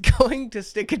 "He's going to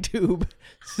stick a tube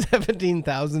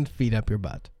 17,000 feet up your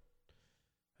butt."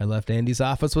 I left Andy's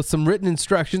office with some written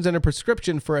instructions and a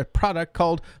prescription for a product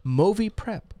called Movi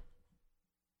Prep,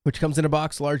 which comes in a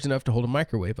box large enough to hold a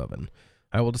microwave oven.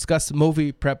 I will discuss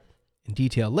Movi Prep in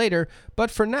detail later, but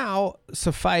for now,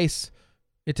 suffice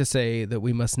it to say that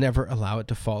we must never allow it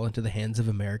to fall into the hands of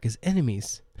America's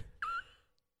enemies.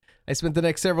 I spent the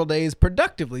next several days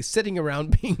productively sitting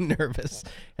around being nervous,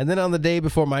 and then on the day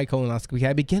before my colonoscopy,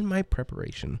 I began my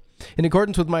preparation. In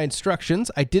accordance with my instructions,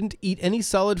 I didn't eat any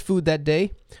solid food that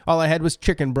day. All I had was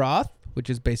chicken broth, which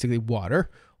is basically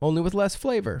water, only with less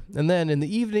flavor. And then in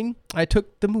the evening, I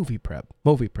took the Movi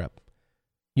Prep.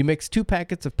 You mix 2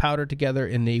 packets of powder together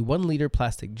in a 1-liter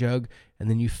plastic jug, and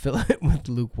then you fill it with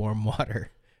lukewarm water.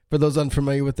 For those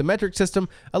unfamiliar with the metric system,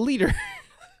 a liter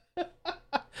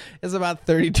is about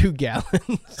 32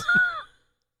 gallons.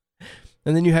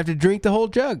 And then you have to drink the whole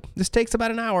jug. This takes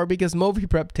about an hour because Movi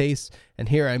Prep tastes, and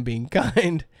here I'm being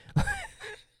kind,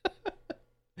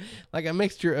 like a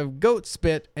mixture of goat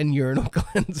spit and urinal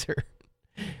cleanser,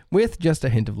 with just a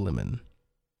hint of lemon.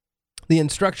 The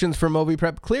instructions for Movi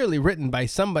Prep, clearly written by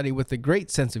somebody with a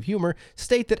great sense of humor,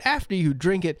 state that after you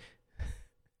drink it,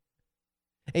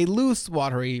 a loose,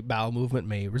 watery bowel movement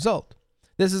may result.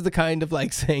 This is the kind of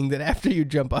like saying that after you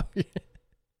jump off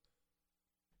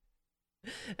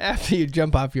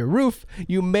your roof,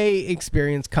 you may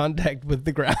experience contact with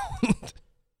the ground.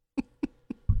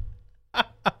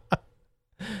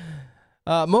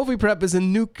 Movi Prep is a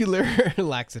nuclear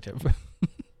laxative.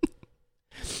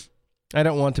 I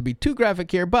don't want to be too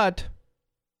graphic here, but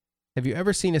have you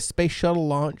ever seen a space shuttle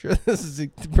launch? This is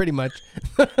pretty much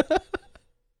the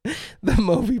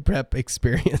Movi Prep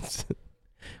experience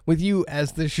with you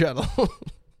as the shuttle.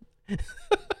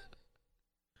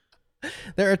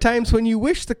 There are times when you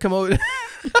wish the commode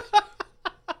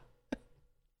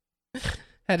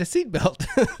had a seatbelt.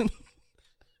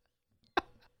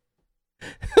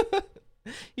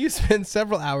 You spend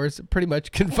several hours pretty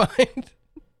much confined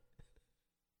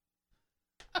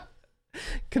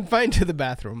to the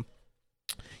bathroom.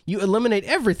 You eliminate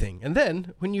everything, and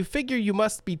then, when you figure you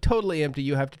must be totally empty,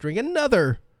 you have to drink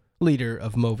another liter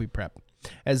of Moviprep.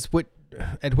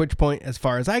 At which point, as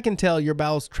far as I can tell, your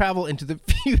bowels travel into the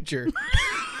future.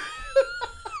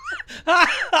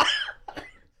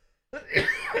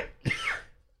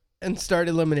 And start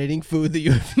eliminating food that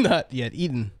you have not yet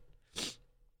eaten.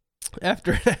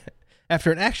 After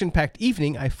an action-packed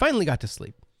evening, I finally got to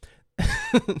sleep.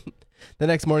 The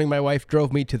next morning, my wife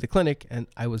drove me to the clinic, and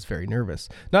I was very nervous.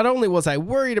 Not only was I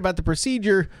worried about the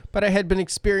procedure, but I had been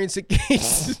experiencing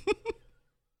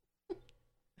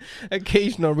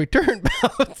occasional return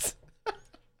bouts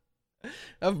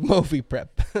of Moviprep.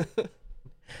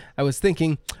 I was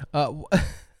thinking, how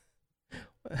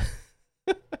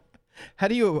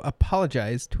do you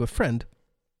apologize to a friend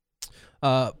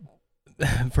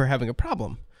for having a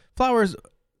problem? Flowers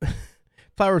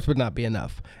would not be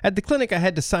enough. At the clinic, I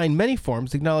had to sign many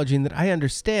forms acknowledging that I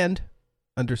understood,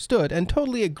 and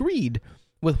totally agreed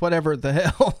with whatever the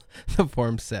hell the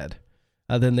form said.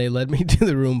 Then they led me to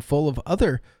the room full of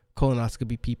other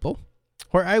colonoscopy people,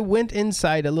 where I went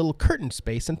inside a little curtain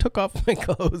space and took off my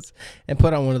clothes and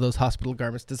put on one of those hospital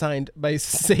garments designed by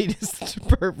sadist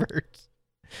perverts.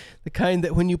 The kind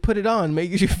that when you put it on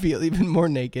makes you feel even more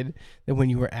naked than when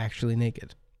you were actually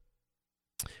naked.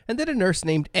 And then a nurse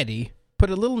named Eddie put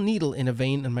a little needle in a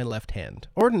vein in my left hand.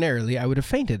 Ordinarily, I would have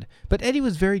fainted, but Eddie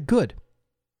was very good,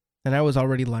 and I was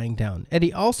already lying down.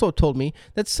 Eddie also told me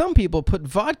that some people put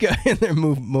vodka in their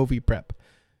Moviprep.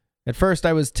 At first,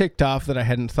 I was ticked off that I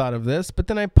hadn't thought of this, but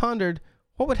then I pondered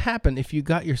what would happen if you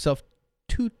got yourself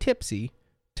too tipsy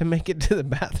to make it to the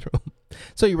bathroom.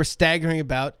 So you were staggering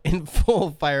about in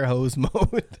full fire hose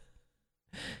mode.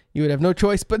 You would have no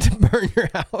choice but to burn your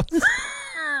house.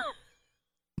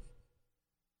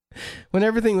 When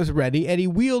everything was ready, Eddie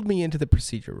wheeled me into the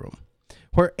procedure room,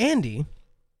 where Andy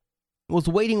was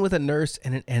waiting with a nurse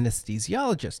and an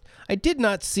anesthesiologist. I did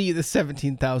not see the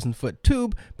 17,000-foot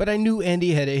tube, but I knew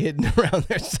Andy had it hidden around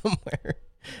there somewhere.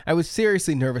 I was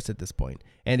seriously nervous at this point.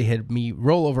 Andy had me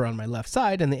roll over on my left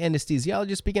side, and the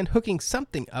anesthesiologist began hooking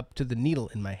something up to the needle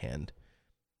in my hand.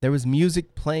 There was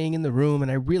music playing in the room,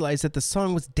 and I realized that the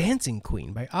song was Dancing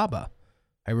Queen by ABBA.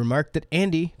 I remarked to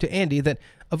Andy that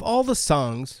of all the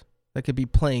songs that could be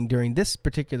playing during this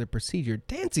particular procedure,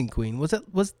 Dancing Queen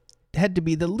had to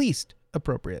be the least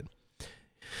appropriate.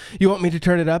 You want me to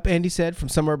turn it up? Andy said from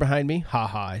somewhere behind me. Ha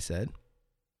ha, I said.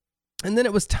 And then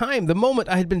it was time, the moment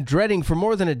I had been dreading for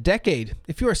more than a decade.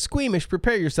 If you are squeamish,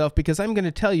 prepare yourself, because I'm going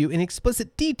to tell you in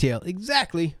explicit detail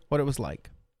exactly what it was like.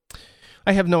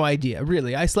 I have no idea,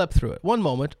 really. I slept through it. One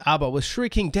moment, ABBA was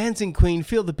shrieking, Dancing Queen,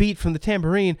 feel the beat from the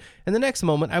tambourine, and the next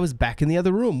moment I was back in the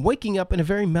other room, waking up in a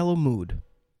very mellow mood.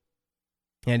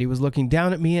 Andy was looking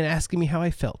down at me and asking me how I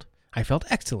felt. I felt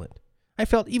excellent. I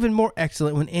felt even more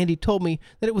excellent when Andy told me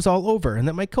that it was all over and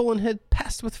that my colon had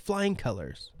passed with flying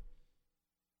colors.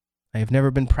 I have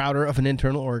never been prouder of an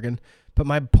internal organ, but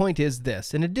my point is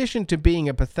this. In addition to being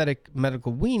a pathetic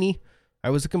medical weenie, I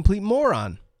was a complete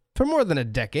moron. For more than a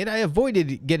decade, I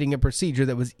avoided getting a procedure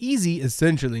that was easy,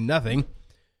 essentially nothing.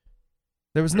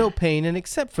 There was no pain, and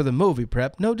except for the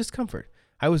Moviprep, no discomfort.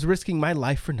 I was risking my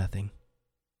life for nothing.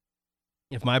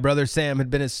 If my brother Sam had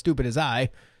been as stupid as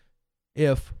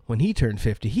if, when he turned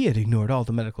 50, he had ignored all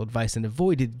the medical advice and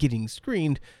avoided getting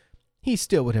screened, he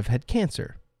still would have had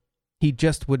cancer. He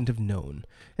just wouldn't have known.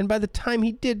 And by the time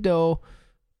he did know,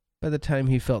 by the time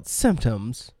he felt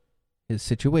symptoms, his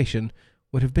situation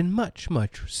would have been much,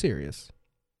 much serious.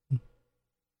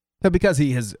 But because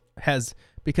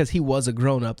he was a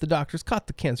grown-up, the doctors caught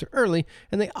the cancer early,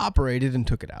 and they operated and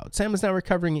took it out. Sam is now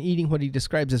recovering and eating what he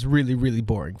describes as really, really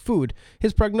boring food.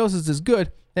 His prognosis is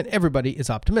good, and everybody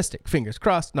is optimistic. Fingers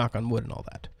crossed, knock on wood, and all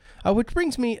that. Which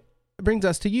brings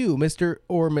us to you, Mr.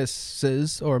 or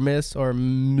Mrs. or Miss or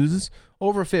Ms.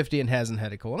 over 50 and hasn't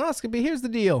had a colonoscopy. Here's the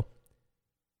deal.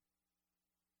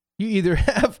 You either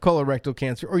have colorectal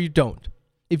cancer or you don't.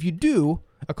 If you do,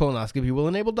 a colonoscopy will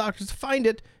enable doctors to find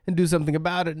it and do something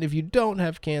about it. And if you don't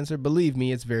have cancer, believe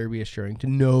me, it's very reassuring to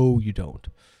know you don't.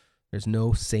 There's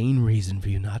no sane reason for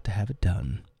you not to have it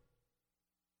done.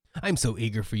 I'm so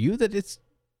eager for you that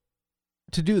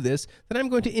I'm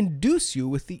going to induce you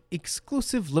with the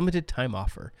exclusive limited time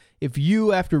offer. If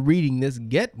you, after reading this,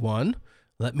 get one,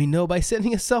 let me know by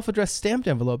sending a self-addressed stamped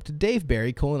envelope to Dave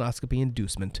Barry Colonoscopy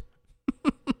Inducement.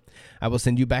 I will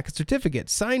send you back a certificate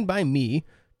signed by me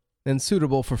and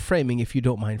suitable for framing if you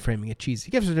don't mind framing a cheesy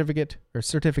gift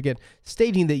certificate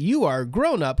stating that you are a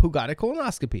grown-up who got a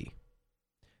colonoscopy.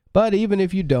 But even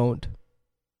if you don't,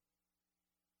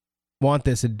 want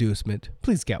this inducement,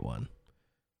 please get one.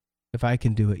 If I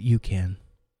can do it, you can.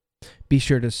 Be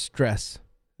sure to stress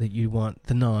that you want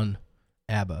the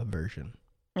non-ABBA version.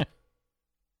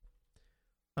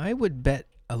 I would bet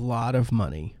a lot of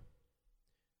money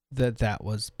that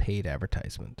was paid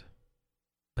advertisement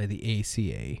by the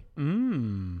ACA.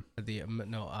 The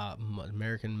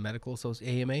American Medical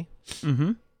Association, AMA.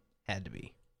 Mm-hmm. Had to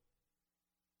be.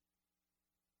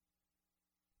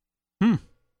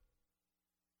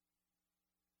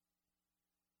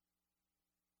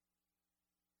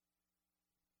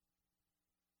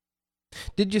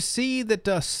 Did you see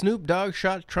that Snoop Dogg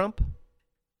shot Trump?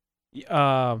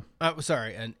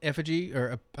 Sorry, an effigy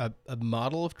or a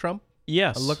model of Trump?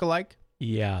 Yes. A lookalike?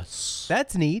 Yes.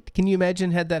 That's neat. Can you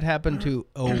imagine had that happened to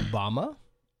Obama?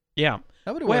 Yeah.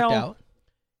 That would have worked out.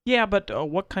 Yeah, but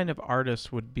what kind of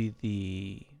artist would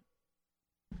be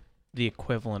the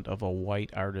equivalent of a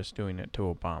white artist doing it to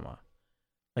Obama?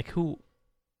 Like who?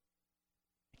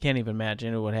 I can't even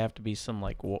imagine. It would have to be some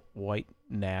like white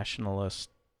nationalist.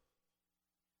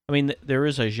 I mean, there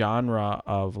is a genre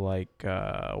of like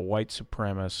white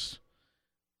supremacist,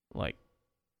 like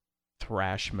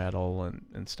thrash metal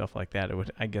and stuff like that.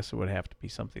 I guess it would have to be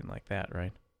something like that,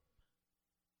 right?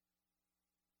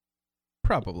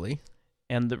 Probably.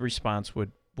 And the response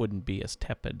wouldn't be as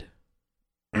tepid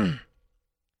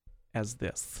as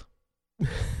this.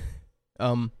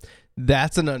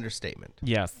 That's an understatement.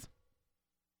 Yes.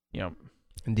 Yep.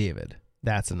 David,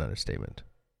 that's an understatement.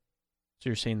 So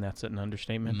you're saying that's an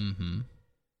understatement? Mm-hmm.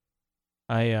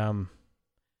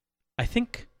 I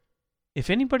think if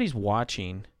anybody's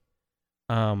watching,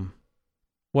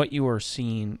 what you are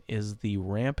seeing is the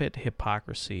rampant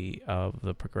hypocrisy of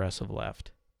the progressive left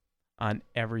on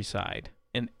every side.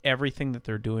 And everything that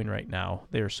they're doing right now,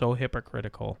 they're so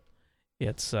hypocritical.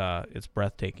 It's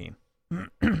breathtaking.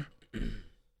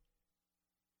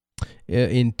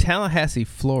 In Tallahassee,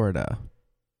 Florida.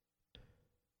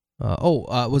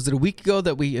 Was it a week and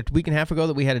a half ago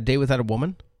that we had a day without a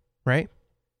woman, right?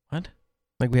 What?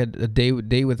 Like we had a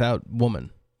day without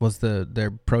woman was their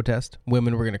protest.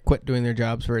 Women were going to quit doing their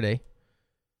jobs for a day.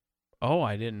 Oh,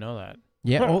 I didn't know that.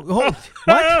 Yeah. What?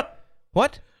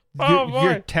 What? Oh,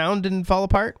 your town didn't fall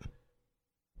apart?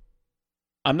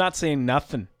 I'm not saying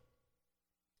nothing.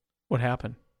 What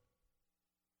happened?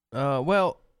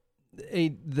 In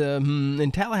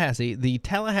Tallahassee, the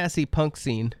Tallahassee punk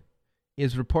scene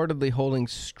is reportedly holding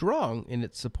strong in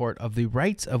its support of the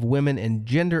rights of women and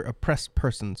gender-oppressed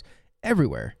persons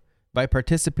everywhere by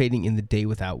participating in the Day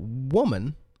Without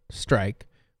Woman strike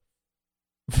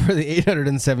for the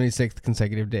 876th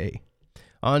consecutive day.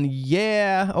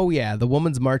 The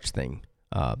Woman's March thing.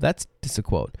 That's just a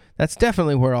quote. That's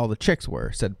definitely where all the chicks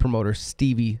were, said promoter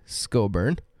Stevie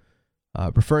Scoburn,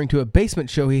 referring to a basement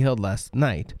show he held last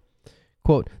night.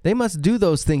 Quote, they must do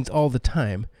those things all the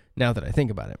time, now that I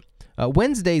think about it.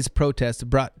 Wednesday's protest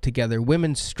brought together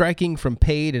women striking from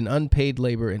paid and unpaid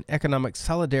labor in economic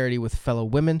solidarity with fellow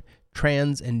women,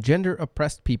 trans, and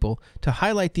gender-oppressed people to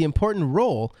highlight the important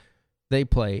role they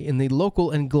play in the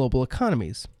local and global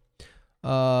economies.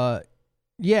 Yeah,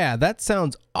 that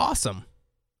sounds awesome,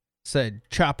 said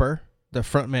Chopper, the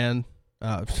frontman,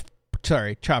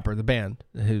 Chopper, the band,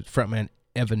 whose frontman,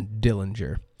 Evan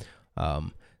Dillinger.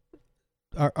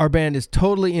 Our band is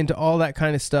totally into all that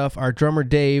kind of stuff. Our drummer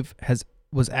Dave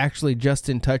was actually just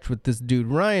in touch with this dude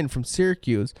Ryan from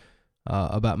Syracuse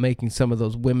about making some of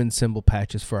those women symbol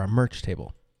patches for our merch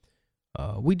table.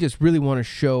 We just really want to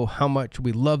show how much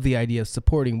we love the idea of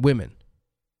supporting women.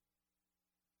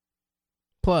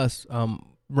 Plus,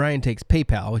 Ryan takes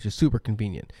PayPal, which is super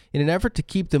convenient. In an effort to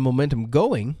keep the momentum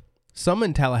going, some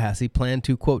in Tallahassee plan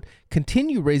to, quote,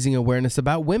 continue raising awareness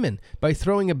about women by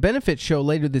throwing a benefit show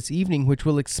later this evening which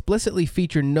will explicitly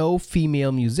feature no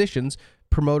female musicians,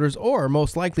 promoters, or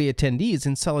most likely attendees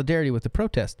in solidarity with the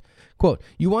protest. Quote,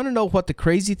 you want to know what the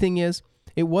crazy thing is?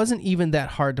 It wasn't even that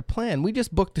hard to plan. We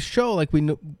just booked the show like we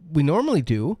normally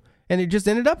do, and it just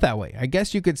ended up that way. I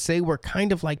guess you could say we're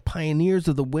kind of like pioneers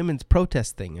of the women's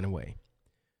protest thing in a way.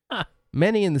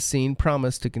 Many in the scene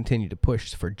promise to continue to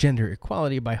push for gender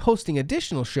equality by hosting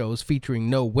additional shows featuring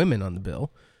no women on the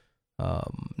bill.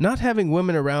 Not having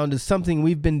women around is something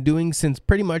we've been doing since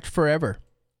pretty much forever.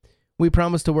 We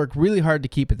promise to work really hard to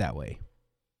keep it that way,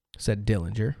 said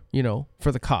Dillinger,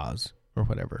 for the cause or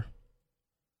whatever.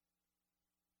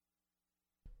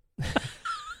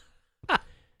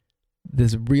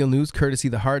 This real news courtesy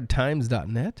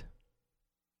thehardtimes.net.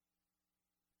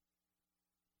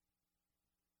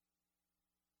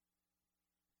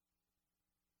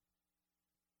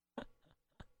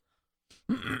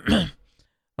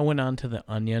 I went on to The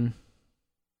Onion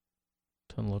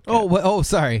to look Oh, at. well,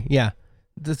 sorry. Yeah.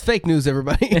 This fake news,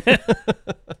 everybody.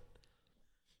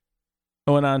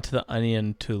 I went on to the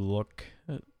Onion to look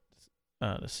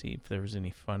to see if there was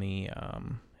any funny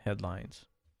headlines.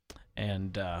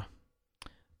 And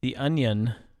the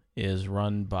Onion is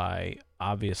run by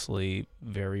obviously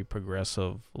very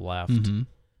progressive left.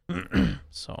 Mm-hmm.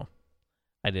 So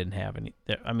I didn't have any.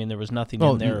 There was nothing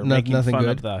Oh, in there nothing making fun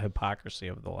good? of the hypocrisy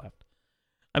of the left.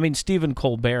 I mean, Stephen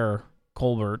Colbert,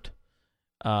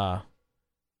 you got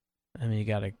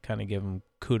to kind of give him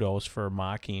kudos for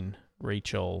mocking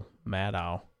Rachel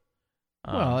Maddow.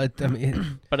 But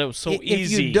it was so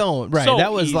easy. If you don't, right? So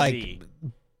that was easy. like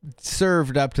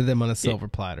served up to them on a silver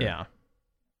platter. Yeah.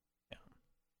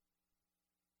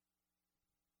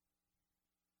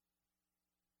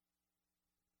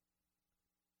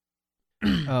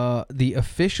 The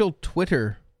official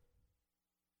Twitter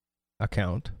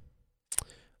account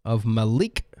of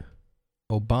Malik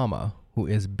Obama, who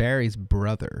is Barry's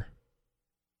brother.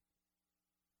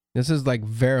 This is like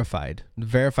verified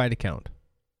account.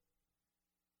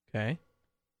 Okay.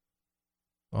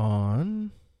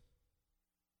 On.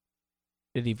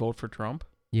 Did he vote for Trump?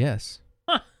 Yes.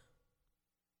 Huh.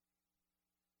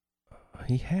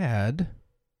 He had.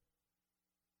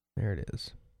 There it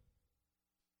is.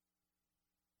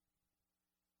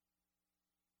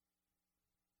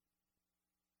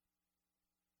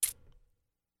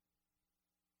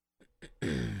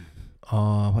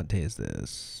 What day is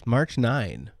this? March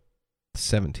 9,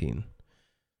 17.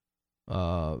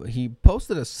 He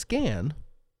posted a scan.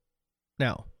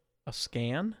 Now, A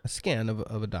scan? a scan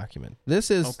of a document.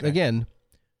 This is, Okay. again,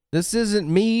 this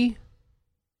isn't me.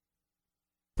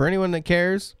 For anyone that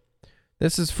cares,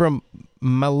 this is from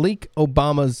Malik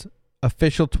Obama's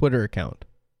official Twitter account.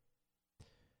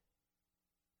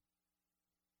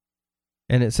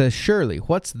 And it says, Shirley,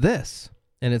 what's this?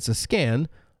 And it's a scan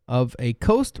of a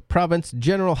Coast Province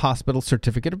General Hospital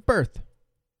certificate of birth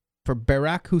for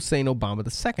Barack Hussein Obama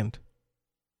II.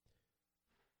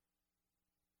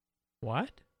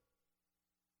 What?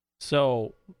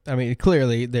 So, I mean,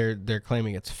 clearly they're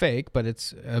claiming it's fake, but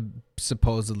it's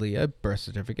supposedly a birth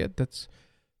certificate that's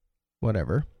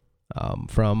whatever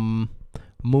from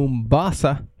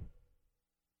Mombasa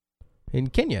in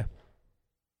Kenya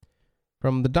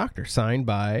from the doctor, signed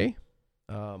by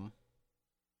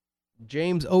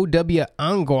James O.W.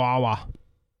 Angwawa,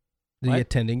 the What?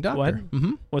 attending doctor. What?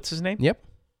 Mm-hmm. What's his name? Yep.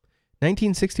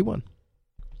 1961.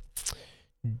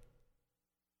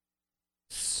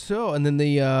 So, and then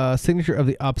the signature of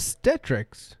the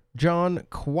obstetrics, John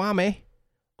Kwame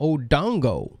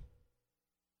Odongo.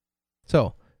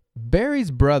 So, Barry's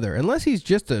brother, unless he's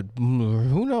just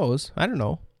who knows? I don't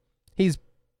know. He's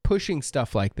pushing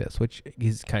stuff like this, which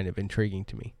is kind of intriguing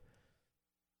to me.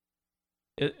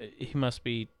 He must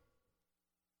be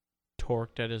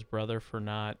torqued at his brother for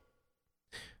not.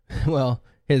 Well,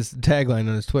 his tagline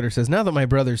on his Twitter says, "Now that my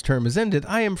brother's term is ended,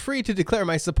 I am free to declare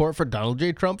my support for Donald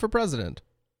J. Trump for president."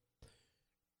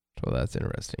 So that's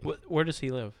interesting. Where does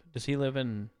he live? Does he live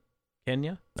in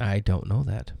Kenya? I don't know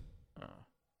that.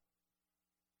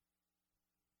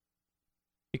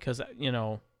 Because,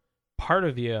 part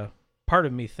of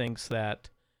me thinks that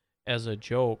as a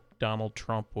joke, Donald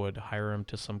Trump would hire him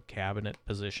to some cabinet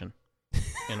position.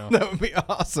 That would be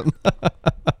awesome.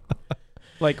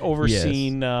 Like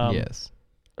overseeing yes.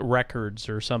 records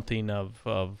or something of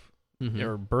Mm-hmm.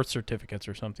 or birth certificates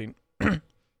or something.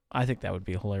 I think that would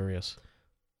be hilarious.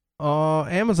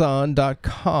 Amazon.com.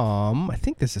 I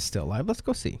think this is still live. Let's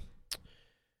go see.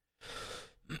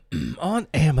 On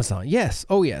Amazon. Yes.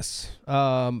 Oh, yes.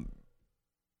 The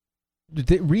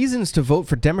reasons to vote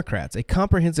for Democrats, a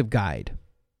comprehensive guide.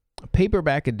 A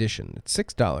paperback edition. It's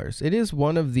 $6. It is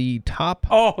one of the top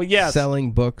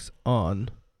selling books on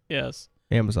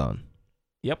Amazon.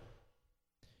 Yep.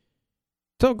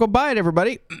 So go buy it,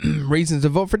 everybody. Reasons to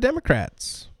vote for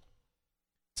Democrats.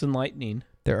 It's enlightening.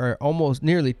 There are almost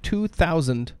nearly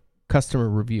 2,000 customer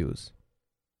reviews.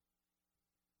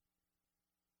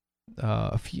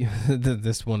 A few.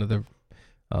 This one of the.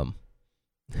 A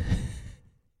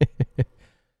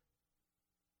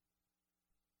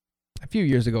few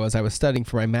years ago, as I was studying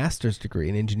for my master's degree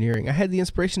in engineering, I had the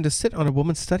inspiration to sit on a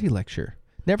woman's study lecture.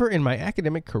 Never in my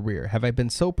academic career have I been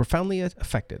so profoundly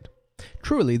affected.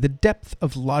 Truly, the depth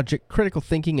of logic, critical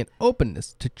thinking, and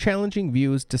openness to challenging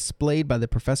views displayed by the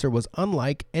professor was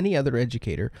unlike any other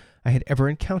educator I had ever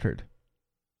encountered.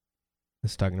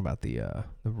 This is talking about the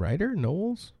writer,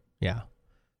 Knowles? Yeah.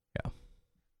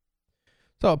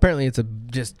 So apparently it's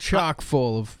just chock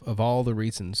full of all the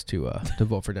reasons to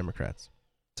vote for Democrats.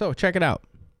 So check it out.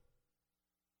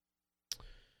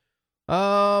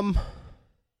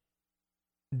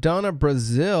 Donna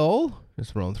Brazil.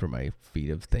 Just rolling through my feed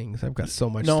of things. I've got so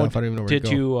much stuff. I don't even know where to go.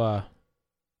 Did you,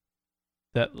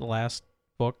 that last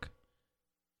book,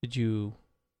 did you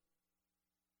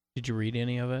read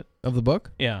any of it? Of the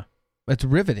book? Yeah. It's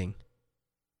riveting.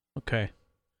 Okay.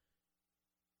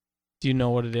 Do you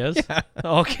know what it is? Yeah.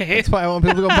 Okay. That's why I want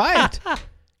people to go buy it.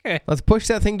 Okay. Let's push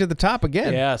that thing to the top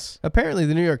again. Yes. Apparently,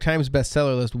 the New York Times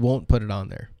bestseller list won't put it on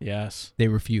there. Yes. They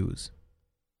refuse.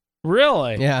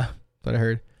 Really? Yeah, that's what I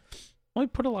heard. Well, we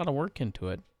put a lot of work into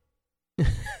it.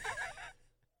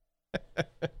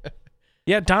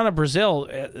 Yeah, Donna Brazil,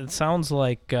 it sounds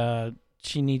like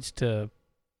she needs to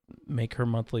make her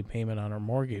monthly payment on her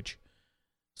mortgage.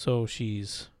 So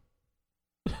she's...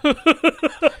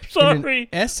 Sorry. In an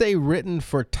essay written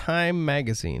for Time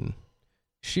magazine,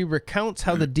 she recounts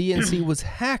how the DNC was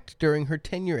hacked during her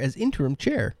tenure as interim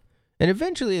chair and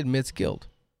eventually admits guilt.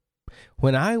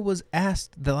 When I was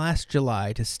asked the last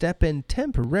July to step in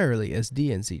temporarily as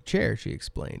DNC chair, she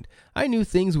explained, I knew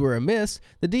things were amiss.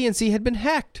 The DNC had been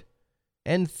hacked,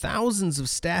 and thousands of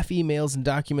staff emails and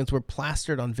documents were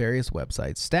plastered on various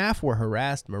websites. Staff were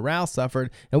harassed, morale suffered,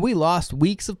 and we lost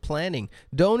weeks of planning.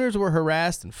 Donors were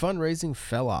harassed, and fundraising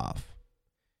fell off.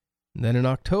 And then in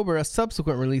October, a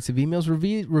subsequent release of emails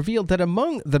revealed that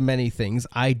among the many things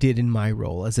I did in my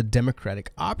role as a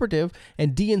Democratic operative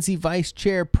and DNC vice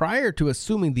chair prior to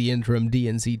assuming the interim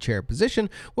DNC chair position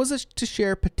was to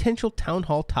share potential town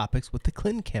hall topics with the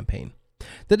Clinton campaign.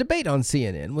 The debate on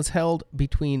CNN was held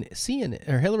between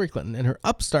Hillary Clinton and her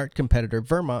upstart competitor,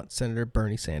 Vermont Senator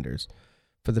Bernie Sanders,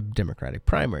 for the Democratic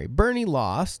primary. Bernie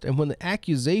lost, and when the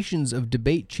accusations of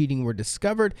debate cheating were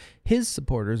discovered, his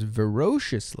supporters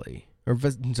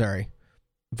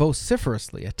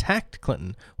vociferously attacked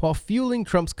Clinton while fueling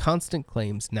Trump's constant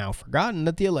claims, now forgotten,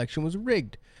 that the election was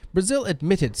rigged. Brazil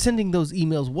admitted sending those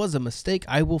emails was a mistake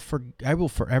I will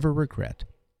forever regret.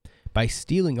 By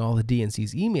stealing all the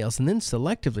DNC's emails and then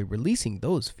selectively releasing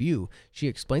those few, she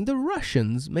explained the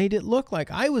Russians made it look like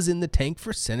I was in the tank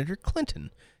for Senator Clinton.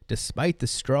 Despite the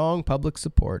strong public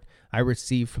support I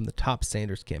received from the top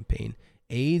Sanders campaign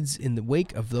aides in the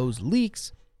wake of those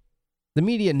leaks, the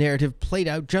media narrative played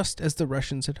out just as the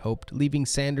Russians had hoped, leaving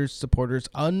Sanders supporters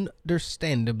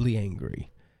understandably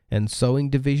angry and sowing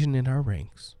division in our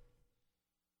ranks.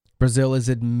 Brazil is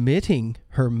admitting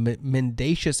her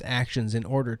mendacious actions in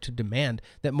order to demand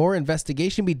that more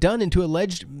investigation be done into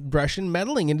alleged Russian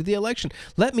meddling into the election.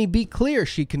 Let me be clear,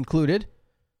 she concluded.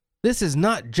 This is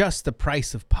not just the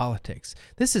price of politics.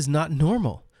 This is not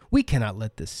normal. We cannot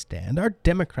let this stand. Our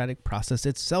democratic process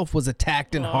itself was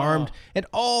attacked and harmed, and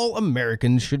all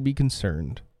Americans should be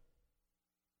concerned.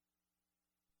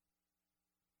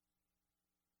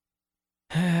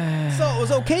 So it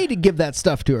was okay to give that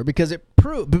stuff to her because it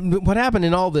proved what happened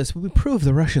in all this. We proved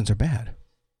the Russians are bad.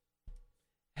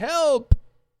 Help!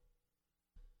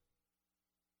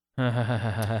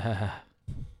 About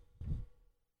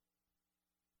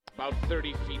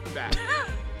 30 feet back.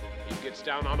 He gets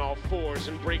down on all fours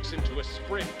and breaks into a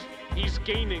sprint. He's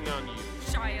gaining on you.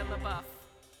 Shia Labeouf.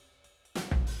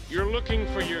 You're looking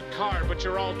for your car, but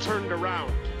you're all turned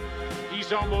around.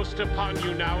 He's almost upon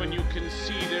you now, and you can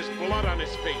see there's blood on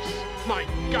his face. My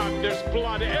God, there's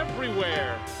blood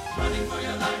everywhere. Running for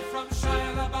your life from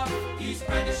Shia Labeouf. He's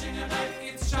brandishing a knife.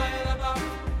 It's Shia Labeouf.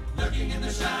 Lurking in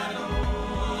the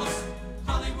shadows.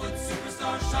 Hollywood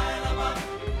superstar Shia Labeouf.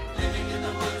 Living in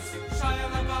the woods, Shia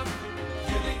Labeouf.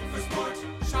 Killing for sport,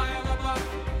 Shia Labeouf.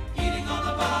 Eating all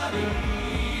the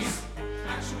bodies.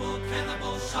 Actual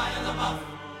cannibal Shia LaBeouf.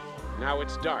 Now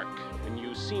it's dark, and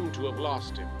you seem to have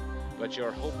lost him. But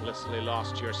you're hopelessly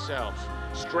lost yourself,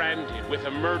 stranded with a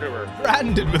murderer.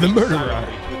 Stranded with a murderer.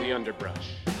 Silently through the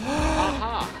underbrush.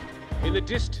 Aha! In the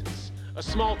distance, a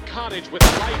small cottage with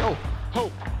a light. Oh,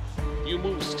 hope. You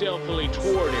move stealthily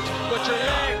toward it, but your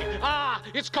leg! Ah!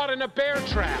 It's caught in a bear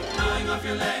trap! Gnawing off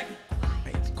your leg.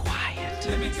 It's quiet.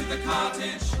 Let me to the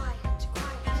cottage.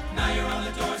 Now you're on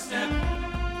the doorstep.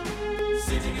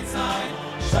 Sitting inside.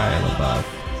 Shia LaBeouf.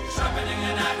 Sharpening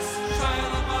an axe. Shia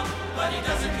LaBeouf. But he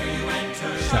doesn't hear you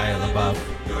enter. Shia LaBeouf.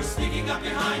 You're sneaking up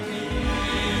behind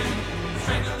him.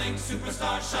 Strangling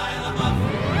superstar Shia LaBeouf.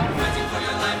 Fighting for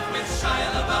your life with Shia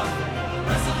LaBeouf.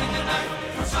 Wrestling a knife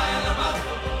for Shia LaBeouf.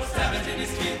 Stab it in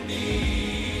his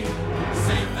kidney.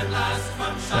 Safe at last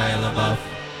from Shia LaBeouf.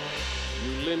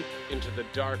 You limp into the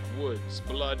dark woods,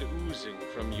 blood oozing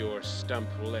from your stump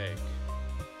leg.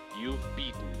 You've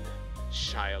beaten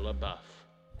Shia LaBeouf.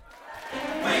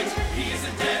 Wait, he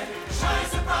isn't dead. Shia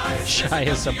surprise.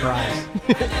 Shia surprise.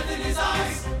 Death in his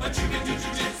eyes, but you can do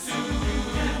jujitsu.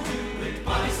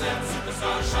 Body slam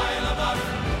superstar Shia LaBeouf.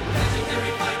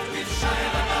 Legendary fight with Shia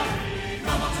LaBeouf.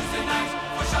 Normal Tuesday night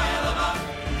for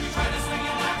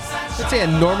say a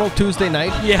normal Tuesday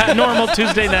night? Yeah, normal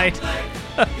Tuesday night. He's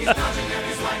dodging and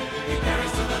he's right. He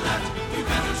parries to the left. You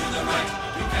counter to the right.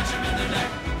 You catch him in the neck.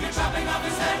 You're chopping off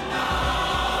his head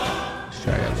now.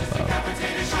 Shia LaBeouf.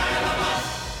 Decapitated Shia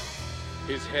LaBeouf.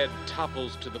 His head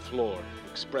topples to the floor,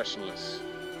 expressionless.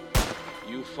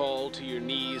 You fall to your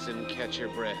knees and catch your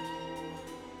breath.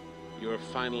 You're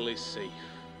finally safe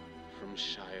from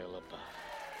Shia LaBeouf.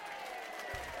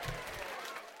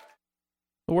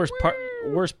 The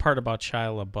worst part about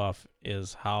Shia LaBeouf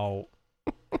is how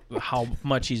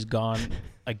much he's gone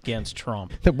against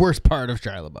Trump. The worst part of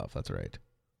Shia LaBeouf. That's right.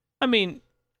 I mean,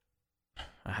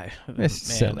 I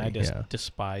silly, just yeah.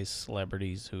 despise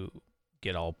celebrities who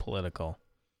get all political,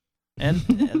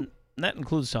 and that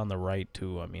includes on the right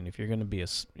too. I mean, if you're going to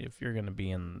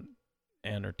be in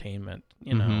entertainment,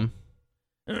 you know,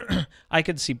 I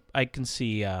can see,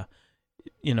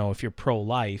 you know, if you're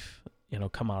pro-life, you know,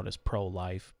 come out as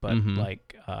pro-life, but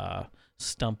like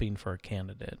stumping for a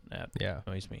candidate, that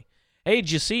annoys me. Hey,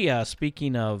 did you see?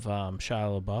 Speaking of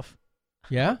Shia LaBeouf,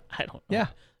 Yeah? I don't know. Yeah.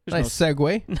 There's Nice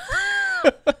segue.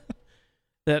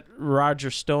 that Roger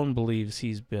Stone believes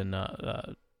he's been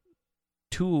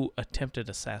 2 attempted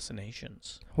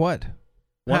assassinations. What?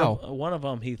 How? One of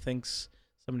them, he thinks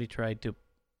somebody tried to,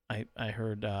 I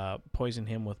heard, poison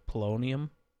him with polonium.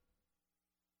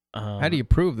 How do you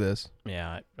prove this?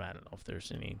 Yeah, I don't know if there's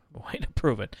any way to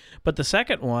prove it. But the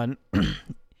second one,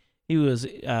 he was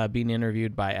being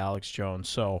interviewed by Alex Jones,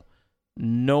 so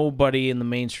nobody in the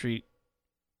mainstream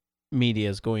media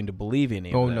is going to believe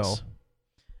any of this.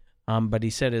 No. But he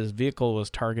said his vehicle was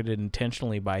targeted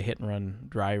intentionally by a hit-and-run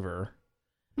driver.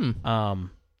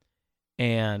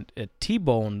 And it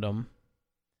T-boned him,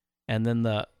 and then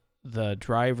the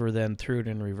driver then threw it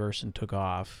in reverse and took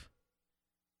off.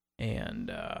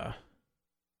 And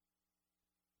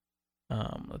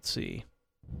let's see.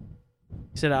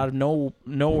 He said, out of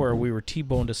nowhere, we were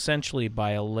T-boned essentially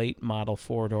by a late model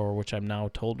 4-door, which I'm now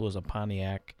told was a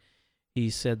Pontiac. He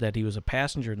said that he was a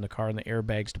passenger in the car and the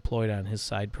airbags deployed on his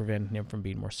side, preventing him from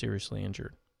being more seriously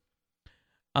injured.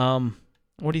 What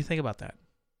do you think about that?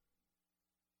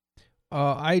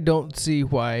 I don't see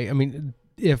why. I mean,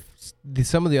 if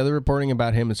some of the other reporting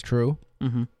about him is true,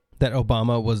 that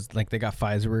Obama was like, they got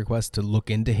FISA requests to look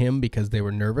into him because they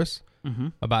were nervous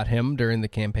about him during the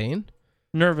campaign.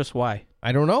 Nervous? Why?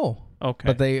 I don't know. Okay.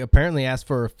 But they apparently asked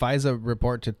for a FISA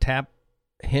report to tap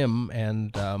him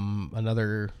and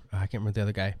another, I can't remember the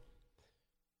other guy,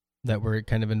 that were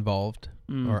kind of involved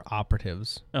or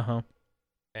operatives.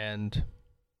 And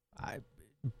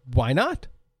why not?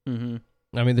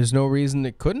 I mean, there's no reason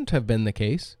it couldn't have been the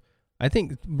case. I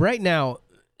think right now,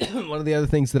 one of the other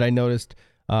things that I noticed,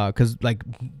 because like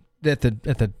at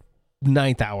the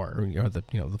 9th hour or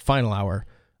the final hour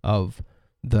of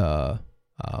the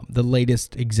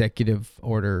latest executive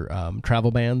order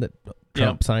travel ban that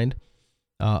Trump signed,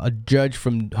 a judge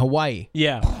from Hawaii,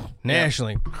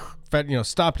 nationally,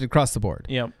 stopped it across the board,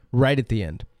 right at the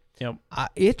end.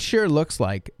 It sure looks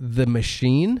like the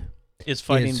machine is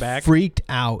fighting back, freaked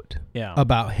out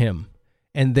about him,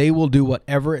 and they will do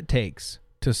whatever it takes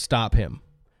to stop him.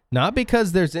 Not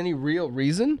because there's any real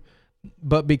reason,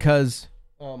 but because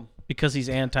he's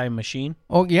anti-machine.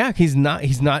 Oh yeah, he's not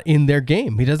in their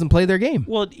game. He doesn't play their game.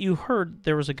 Well, you heard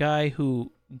there was a guy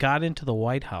who got into the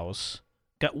White House,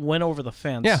 went over the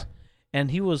fence, and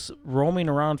he was roaming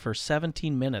around for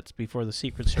 17 minutes before the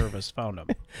Secret Service found him.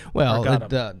 Well,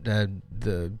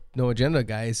 the No Agenda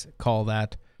guys call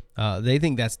that. They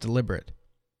think that's deliberate.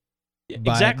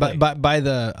 Exactly. By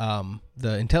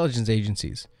the intelligence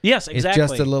agencies. Yes, exactly.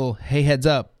 It's just a little, hey, heads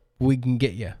up, we can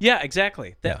get you. Yeah,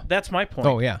 exactly. That's my point.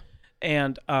 Oh, yeah.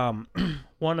 And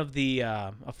one of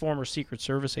a former Secret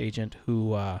Service agent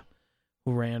who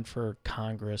ran for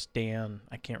Congress, Dan,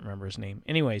 I can't remember his name.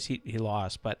 Anyways, he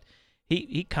lost, but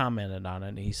he commented on it,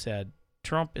 and he said,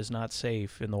 Trump is not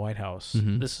safe in the White House.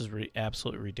 This is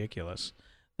absolutely ridiculous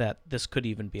that this could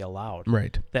even be allowed.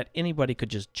 Right. That anybody could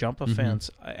just jump a fence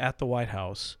at the White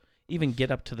House, even get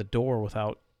up to the door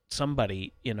without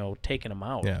somebody, taking him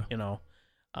out. Yeah.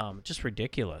 Just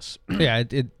ridiculous. Yeah,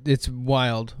 it's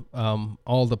wild,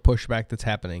 all the pushback that's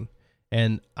happening.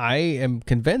 And I am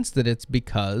convinced that it's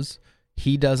because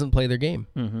he doesn't play their game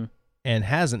and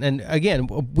hasn't. And again,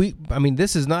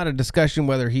 this is not a discussion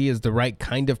whether he is the right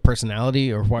kind of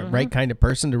personality or what right kind of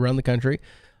person to run the country.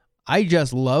 I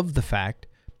just love the fact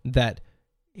that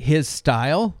his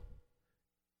style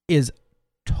is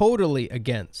totally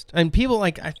against. And people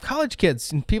like college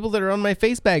kids and people that are on my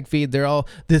Facebook feed, they're all,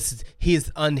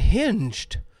 he's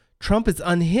unhinged. Trump is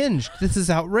unhinged. This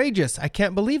is outrageous. I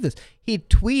can't believe this. He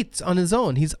tweets on his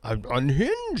own. He's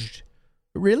unhinged.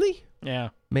 Really? Yeah.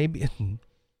 Maybe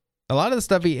a lot of the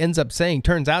stuff he ends up saying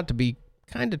turns out to be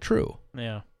kind of true.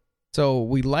 Yeah. So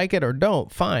we like it or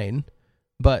don't, fine.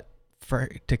 But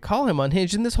to call him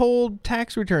unhinged in this whole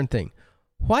tax return thing,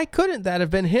 why couldn't that have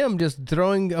been him just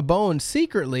throwing a bone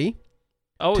secretly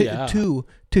to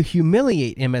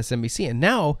humiliate MSNBC? And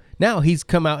now he's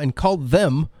come out and called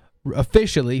them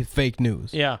officially fake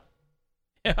news. Yeah.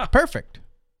 Yeah. Perfect.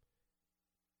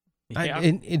 Yeah.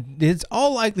 It's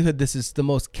all likelihood this is the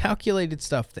most calculated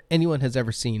stuff that anyone has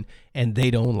ever seen, and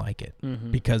they don't like it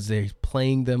because they're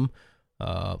playing them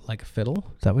like a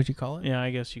fiddle. Is that what you call it? Yeah, I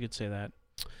guess you could say that.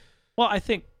 Well, I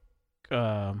think,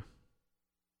 I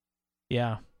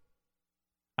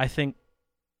think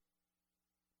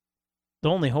the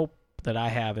only hope that I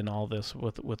have in all this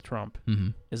with Trump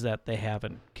is that they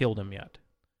haven't killed him yet.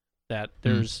 That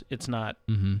it's not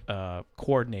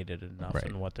coordinated enough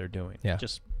in what they're doing. Yeah.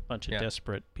 Just a bunch of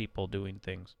disparate people doing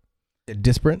things.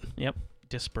 Disparate? Yep,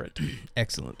 disparate.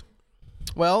 Excellent.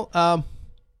 Well,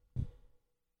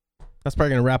 that's probably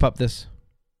going to wrap up this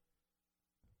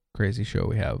crazy show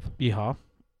we have. Yeehaw.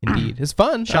 Indeed. It's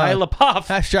fun. Shia Labeouf.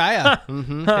 Shia.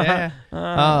 Yeah.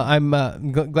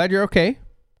 I'm glad you're okay.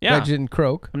 Yeah. Glad you didn't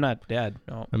croak. I'm not dead.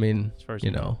 No. I mean, as far as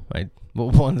you know,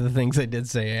 one of the things I did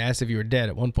say, I asked if you were dead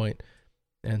at one point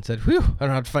and said, whew, I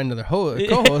don't have to find another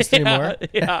co-host anymore.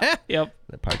 Yeah. Yep.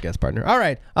 The podcast partner. All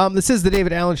right. This is the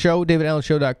David Allen Show,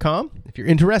 davidallenshow.com. If you're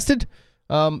interested.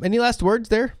 Any last words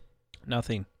there?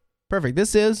 Nothing. Perfect.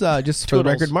 This is, just for the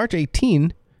record, March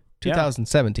 18,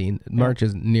 2017. Yeah. March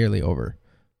is nearly over.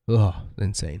 Ugh,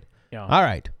 insane. Yeah. All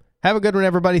right. Have a good one,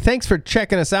 everybody. Thanks for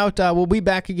checking us out. We'll be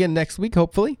back again next week,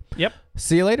 hopefully. Yep.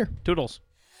 See you later. Toodles.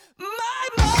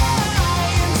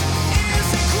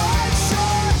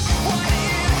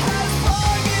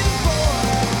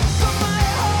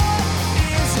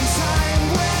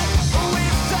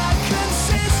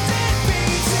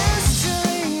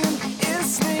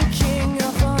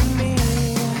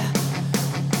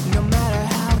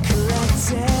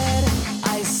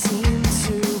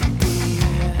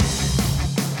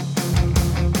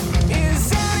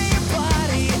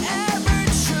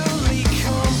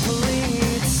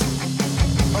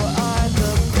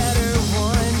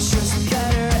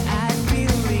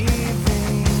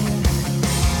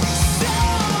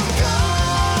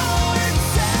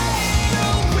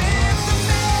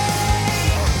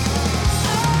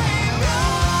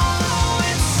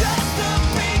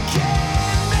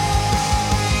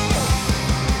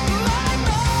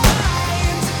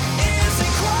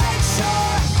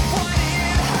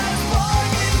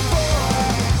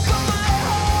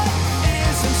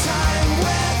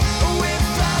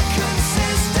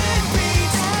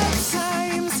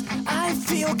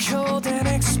 Cold and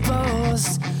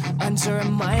exposed under a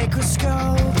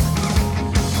microscope,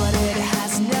 but it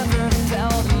has never